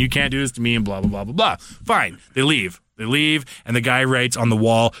you, and you can't do this to me, and blah, blah, blah, blah, blah. Fine. They leave, and the guy writes on the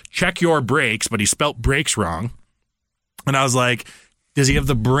wall, check your brakes, but he spelt brakes wrong. And I was like, does he have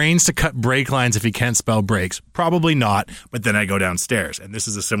the brains to cut brake lines if he can't spell brakes? Probably not. But then I go downstairs, and this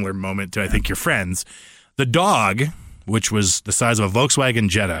is a similar moment to, I think, your friends. The dog, which was the size of a Volkswagen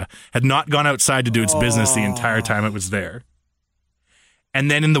Jetta, had not gone outside to do its business the entire time it was there. And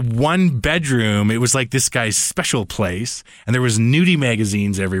then in the one bedroom, it was like this guy's special place, and there was nudie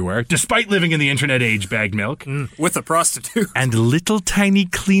magazines everywhere, despite living in the internet age, bagged milk. With a prostitute. And little tiny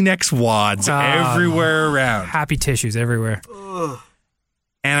Kleenex wads everywhere around. Happy tissues everywhere.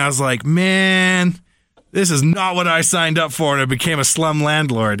 And I was like, man, this is not what I signed up for. And I became a slum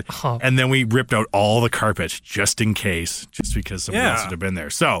landlord. Oh. And then we ripped out all the carpet just in case, just because somebody else would have been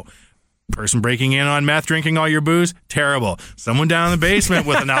there. So, person breaking in on meth, drinking all your booze, terrible. Someone down in the basement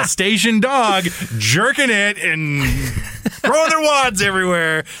with an Alsatian dog, jerking it and throwing their wads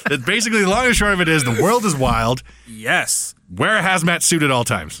everywhere. That basically, the long and short of it is, the world is wild. Yes. Wear a hazmat suit at all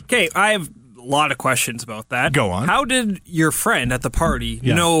times. Okay, I have a lot of questions about that. Go on. How did your friend at the party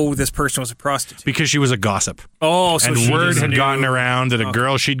know this person was a prostitute? Because she was a gossip. Oh, so And she word just had knew. gotten around that a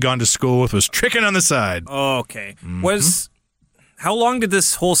girl she'd gone to school with was tricking on the side. Oh, okay. How long did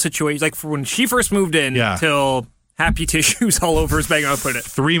this whole situation, like from when she first moved in till happy tissues all over his bag, I'll put it?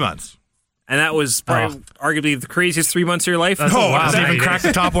 3 months. And that was probably arguably the craziest 3 months of your life. It doesn't even crack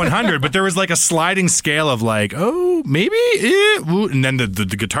the top 100, but there was like a sliding scale of like, oh, maybe, and then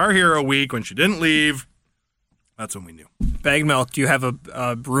the Guitar Hero week when she didn't leave. That's when we knew. Bag Milk, do you have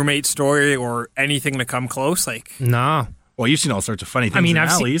a roommate story or anything to come close? Like, No. Well, you've seen all sorts of funny things in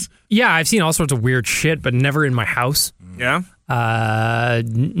alleys. I've seen all sorts of weird shit, but never in my house. yeah.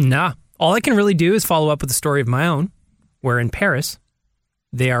 Nah. All I can really do is follow up with a story of my own, where in Paris,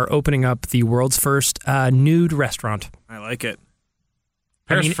 they are opening up the world's first nude restaurant. I like it.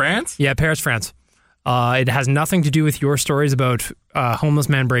 Paris, France? Yeah, Paris, France. It has nothing to do with your stories about a homeless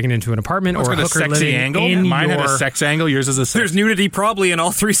man breaking into an apartment or a hooker sexy living angle. in Mine your... had a sex angle. Yours is a sex. There's nudity probably in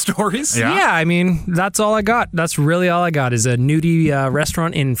all 3 stories. Yeah. I mean, that's all I got. That's really all I got is a nudie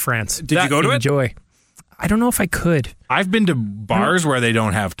restaurant in France. Did you go to it? Enjoy. I don't know if I could. I've been to bars where they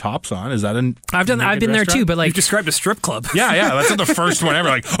don't have tops on. Is that an? I've been there too, but You like, described a strip club. Yeah, that's the first one ever.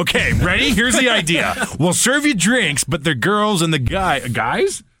 Like, okay, ready? Here's the idea. We'll serve you drinks, but they're girls and the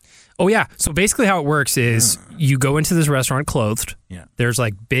guys. oh yeah. So basically, how it works is you go into this restaurant clothed. Yeah. There's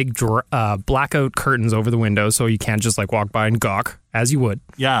like big blackout curtains over the windows, so you can't just like walk by and gawk as you would.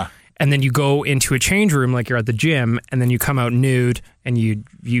 Yeah. And then you go into a change room like you're at the gym, and then you come out nude, and you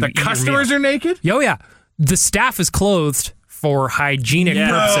The eat your customers meal. are naked? Oh yeah. The staff is clothed for hygienic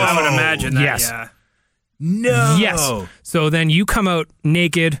purposes. I would imagine that. Yes. Yeah. No. Yes. So then you come out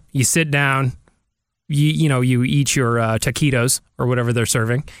naked, you sit down, you eat your taquitos or whatever they're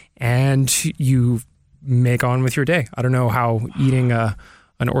serving, and you make on with your day. I don't know how eating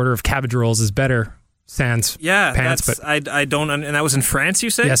an order of cabbage rolls is better sans pants, that's, but I don't. And that was in France, you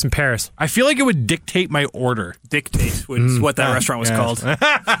say? yes, in Paris. I feel like it would dictate my order. Dictate was what that restaurant was called.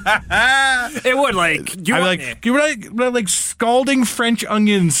 It would do you I'd want be like, would I like scalding French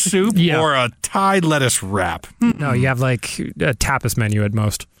onion soup Yeah. or a Thai lettuce wrap? No, you have like a tapas menu at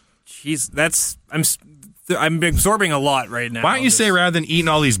most. Jeez, I'm absorbing a lot right now. Why don't you say rather than eating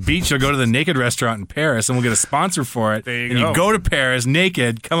all these beats, you'll go to the naked restaurant in Paris and we'll get a sponsor for it. There you and go. you go to Paris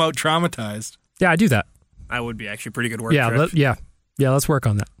naked, come out traumatized. Yeah, I do that. That would be actually a pretty good work Yeah, trip. let's work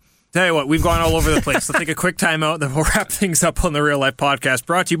on that. Tell you what, we've gone all over the place. Let's take a quick time out, then we'll wrap things up on the Real Life Podcast,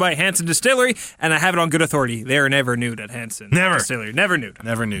 brought to you by Hanson Distillery, and I have it on good authority. They are never nude at Hanson Never. Distillery. Never nude.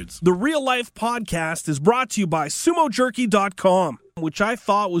 Never nudes. The Real Life Podcast is brought to you by SumoJerky.com, which I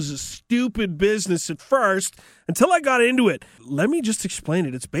thought was a stupid business at first until I got into it. Let me just explain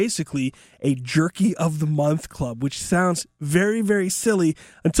it. It's basically a Jerky of the Month club, which sounds very, very silly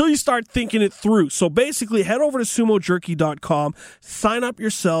until you start thinking it through. So basically, head over to SumoJerky.com, sign up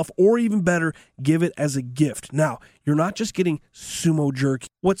yourself, or even better, give it as a gift. Now, you're not just getting Sumo Jerky.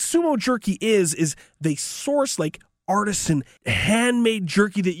 What Sumo Jerky is they source like artisan, handmade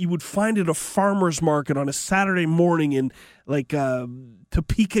jerky that you would find at a farmer's market on a Saturday morning in like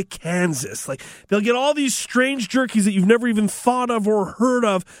Topeka, Kansas. Like they'll get all these strange jerkies that you've never even thought of or heard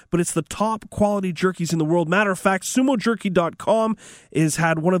of, but it's the top quality jerkies in the world. Matter of fact, SumoJerky.com has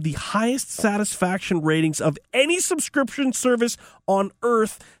had one of the highest satisfaction ratings of any subscription service on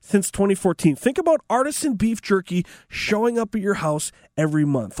earth since 2014. Think about artisan beef jerky showing up at your house every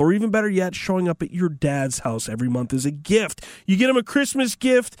month, or even better yet, showing up at your dad's house every month as a gift. You get him a Christmas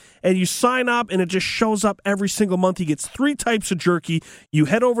gift and you sign up and it just shows up every single month. He gets 3 types of jerky. You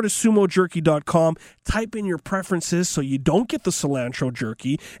head over to SumoJerky.com, type in your preferences so you don't get the cilantro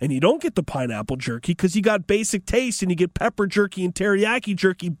jerky and you don't get the pineapple jerky because you got basic taste and you get pepper jerky and teriyaki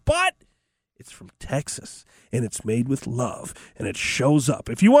jerky, but it's from Texas and it's made with love and it shows up.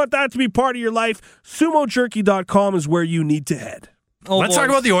 If you want that to be part of your life, SumoJerky.com is where you need to head. Let's talk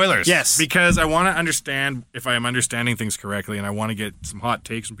about the Oilers. Yes. Because I want to understand if I am understanding things correctly, and I want to get some hot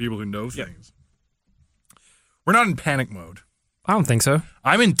takes from people who know things. We're not in panic mode. I don't think so.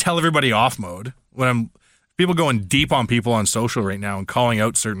 I'm in tell everybody off mode. When people going deep on people on social right now and calling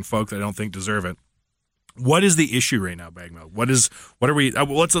out certain folk that I don't think deserve it. What is the issue right now, Bagmo? What are we?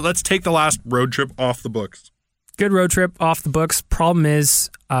 Let's take the last road trip off the books. Good road trip off the books. Problem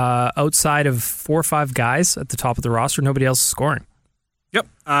is, outside of 4 or 5 guys at the top of the roster, nobody else is scoring. Yep.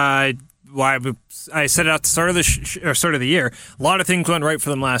 I said it at the start of the year. A lot of things went right for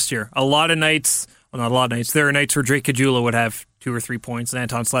them last year. A lot of nights, well, not a lot of nights. There are nights where Drake Caggiula would have 2 or 3 points, and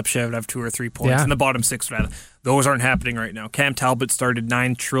Anton Slepchev would have 2 or 3 points, Yeah. and the bottom 6 would have. Those aren't happening right now. Cam Talbot started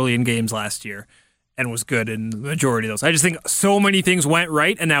 9 trillion games last year and was good in the majority of those. I just think so many things went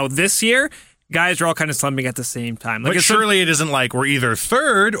right, and now this year, guys are all kind of slumping at the same time. But surely it isn't like we're either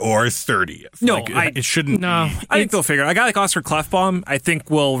 3rd or 30th. No, it shouldn't. No. be. I think they'll figure it out. A guy like Oscar Klefbom, I think,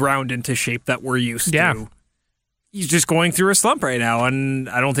 will round into shape that we're used to. He's just going through a slump right now, and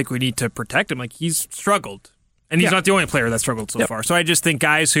I don't think we need to protect him. Like, he's struggled. And he's not the only player that struggled so far. So I just think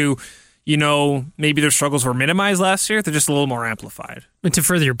guys who, maybe their struggles were minimized last year. They're just a little more amplified. And to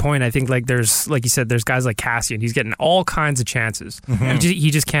further your point, I think there's, like you said, there's guys like Cassian. He's getting all kinds of chances. Mm-hmm.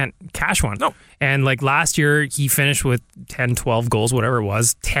 He just can't cash one. No. And like last year, he finished with 10, 12 goals, whatever it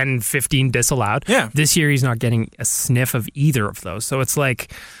was, 10, 15 disallowed. Yeah. This year, he's not getting a sniff of either of those. So it's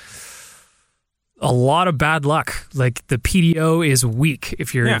like a lot of bad luck. Like the PDO is weak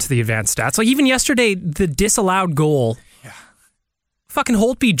if you're into the advanced stats. Like even yesterday, the disallowed goal. Fucking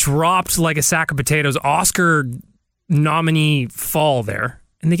Holtby dropped like a sack of potatoes. Oscar nominee fall there.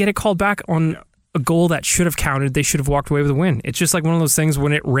 And they get it called back on a goal that should have counted. They should have walked away with a win. It's just like one of those things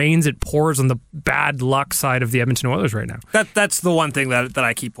when it rains, it pours on the bad luck side of the Edmonton Oilers right now. That's the one thing that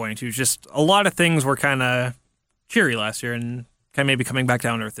I keep pointing to. Just a lot of things were kind of cheery last year and kind of maybe coming back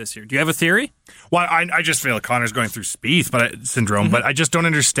down to earth this year. Do you have a theory? Well, I just feel like Connor's going through Spieth syndrome, but I just don't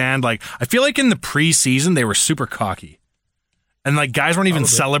understand. Like, I feel like in the preseason, they were super cocky. And like guys weren't even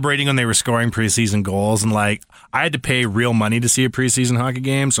celebrating when they were scoring preseason goals. And like I had to pay real money to see a preseason hockey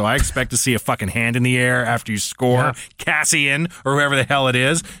game, so I expect to see a fucking hand in the air after you score. Yeah. Cassian or whoever the hell it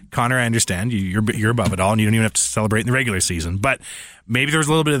is. Connor, I understand you're above it all, and you don't even have to celebrate in the regular season. But maybe there's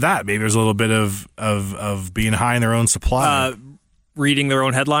a little bit of that. Maybe there's a little bit of being high in their own supply, reading their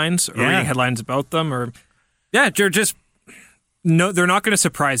own headlines or reading headlines about them, or just. No, they're not going to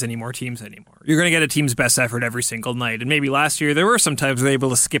surprise any more teams anymore. You're going to get a team's best effort every single night. And maybe last year there were some times they were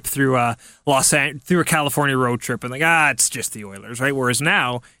able to skip through a California road trip and like, it's just the Oilers, right? Whereas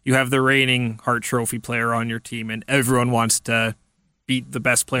now you have the reigning Hart Trophy player on your team and everyone wants to beat the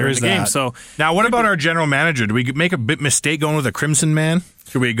best player in the game. So now what about our general manager? Did we make a bit mistake going with a Crimson man?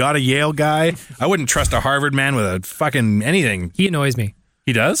 Should we got a Yale guy? I wouldn't trust a Harvard man with a fucking anything. He annoys me.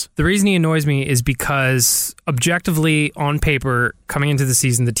 He does? The reason he annoys me is because objectively, on paper, coming into the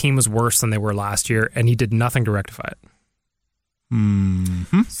season, the team was worse than they were last year, and he did nothing to rectify it.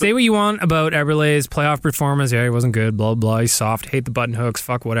 Mm-hmm. Say what you want about Eberle's playoff performance. Yeah, he wasn't good, blah, blah, he's soft, hate the button hooks,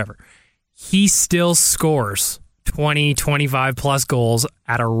 fuck whatever. He still scores 20, 25 plus goals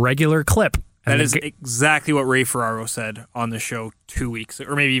at a regular clip. That is exactly what Ray Ferraro said on the show 2 weeks,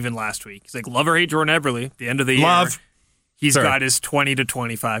 or maybe even last week. He's like, love or hate Jordan Eberle, at the end of the year. He's got his 20 to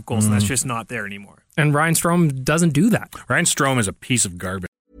 25 goals, and that's just not there anymore. And Ryan Strome doesn't do that. Ryan Strome is a piece of garbage.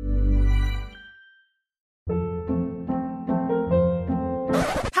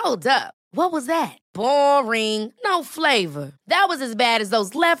 Hold up. What was that? Boring. No flavor. That was as bad as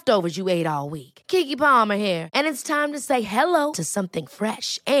those leftovers you ate all week. Keke Palmer here. And it's time to say hello to something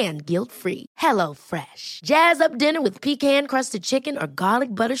fresh and guilt-free. Hello Fresh. Jazz up dinner with pecan-crusted chicken or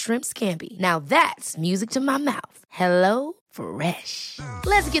garlic butter shrimp scampi. Now that's music to my mouth. Hello Fresh.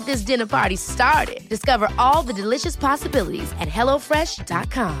 Let's get this dinner party started. Discover all the delicious possibilities at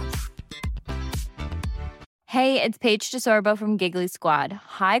HelloFresh.com. Hey, it's Paige DeSorbo from Giggly Squad.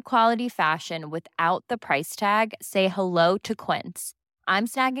 High quality fashion without the price tag. Say hello to Quince. I'm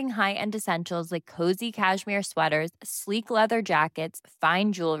snagging high-end essentials like cozy cashmere sweaters, sleek leather jackets,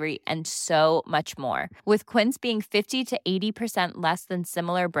 fine jewelry, and so much more. With Quince being 50 to 80% less than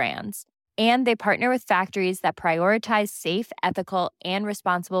similar brands. And they partner with factories that prioritize safe, ethical, and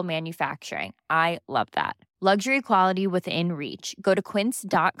responsible manufacturing. I love that. Luxury quality within reach. Go to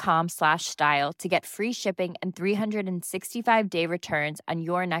quince.com/style to get free shipping and 365-day returns on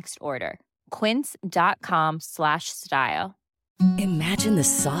your next order. Quince.com/style. Imagine the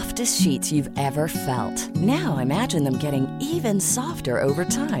softest sheets you've ever felt. Now imagine them getting even softer over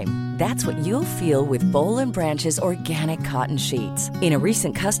time. That's what you'll feel with Boll & Branch's organic cotton sheets. In a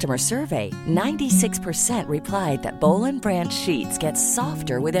recent customer survey, 96% replied that Boll & Branch sheets get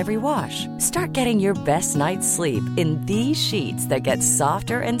softer with every wash. Start getting your best night's sleep in these sheets that get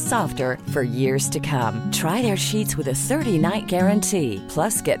softer and softer for years to come. Try their sheets with a 30-night guarantee.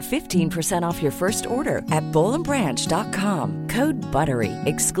 Plus, get 15% off your first order at bollandbranch.com. Code BUTTERY.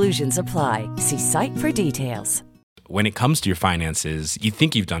 Exclusions apply. See site for details. When it comes to your finances, you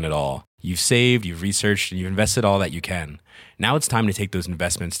think you've done it all. You've saved, you've researched, and you've invested all that you can. Now it's time to take those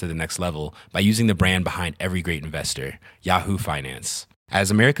investments to the next level by using the brand behind every great investor, Yahoo Finance. As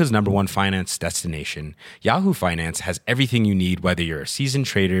America's #1 finance destination, Yahoo Finance has everything you need, whether you're a seasoned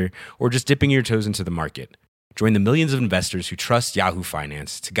trader or just dipping your toes into the market. Join the millions of investors who trust Yahoo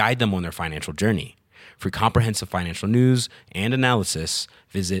Finance to guide them on their financial journey. For comprehensive financial news and analysis,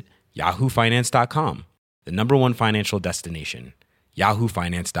 visit yahoofinance.com. The #1 financial destination,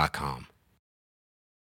 yahoofinance.com.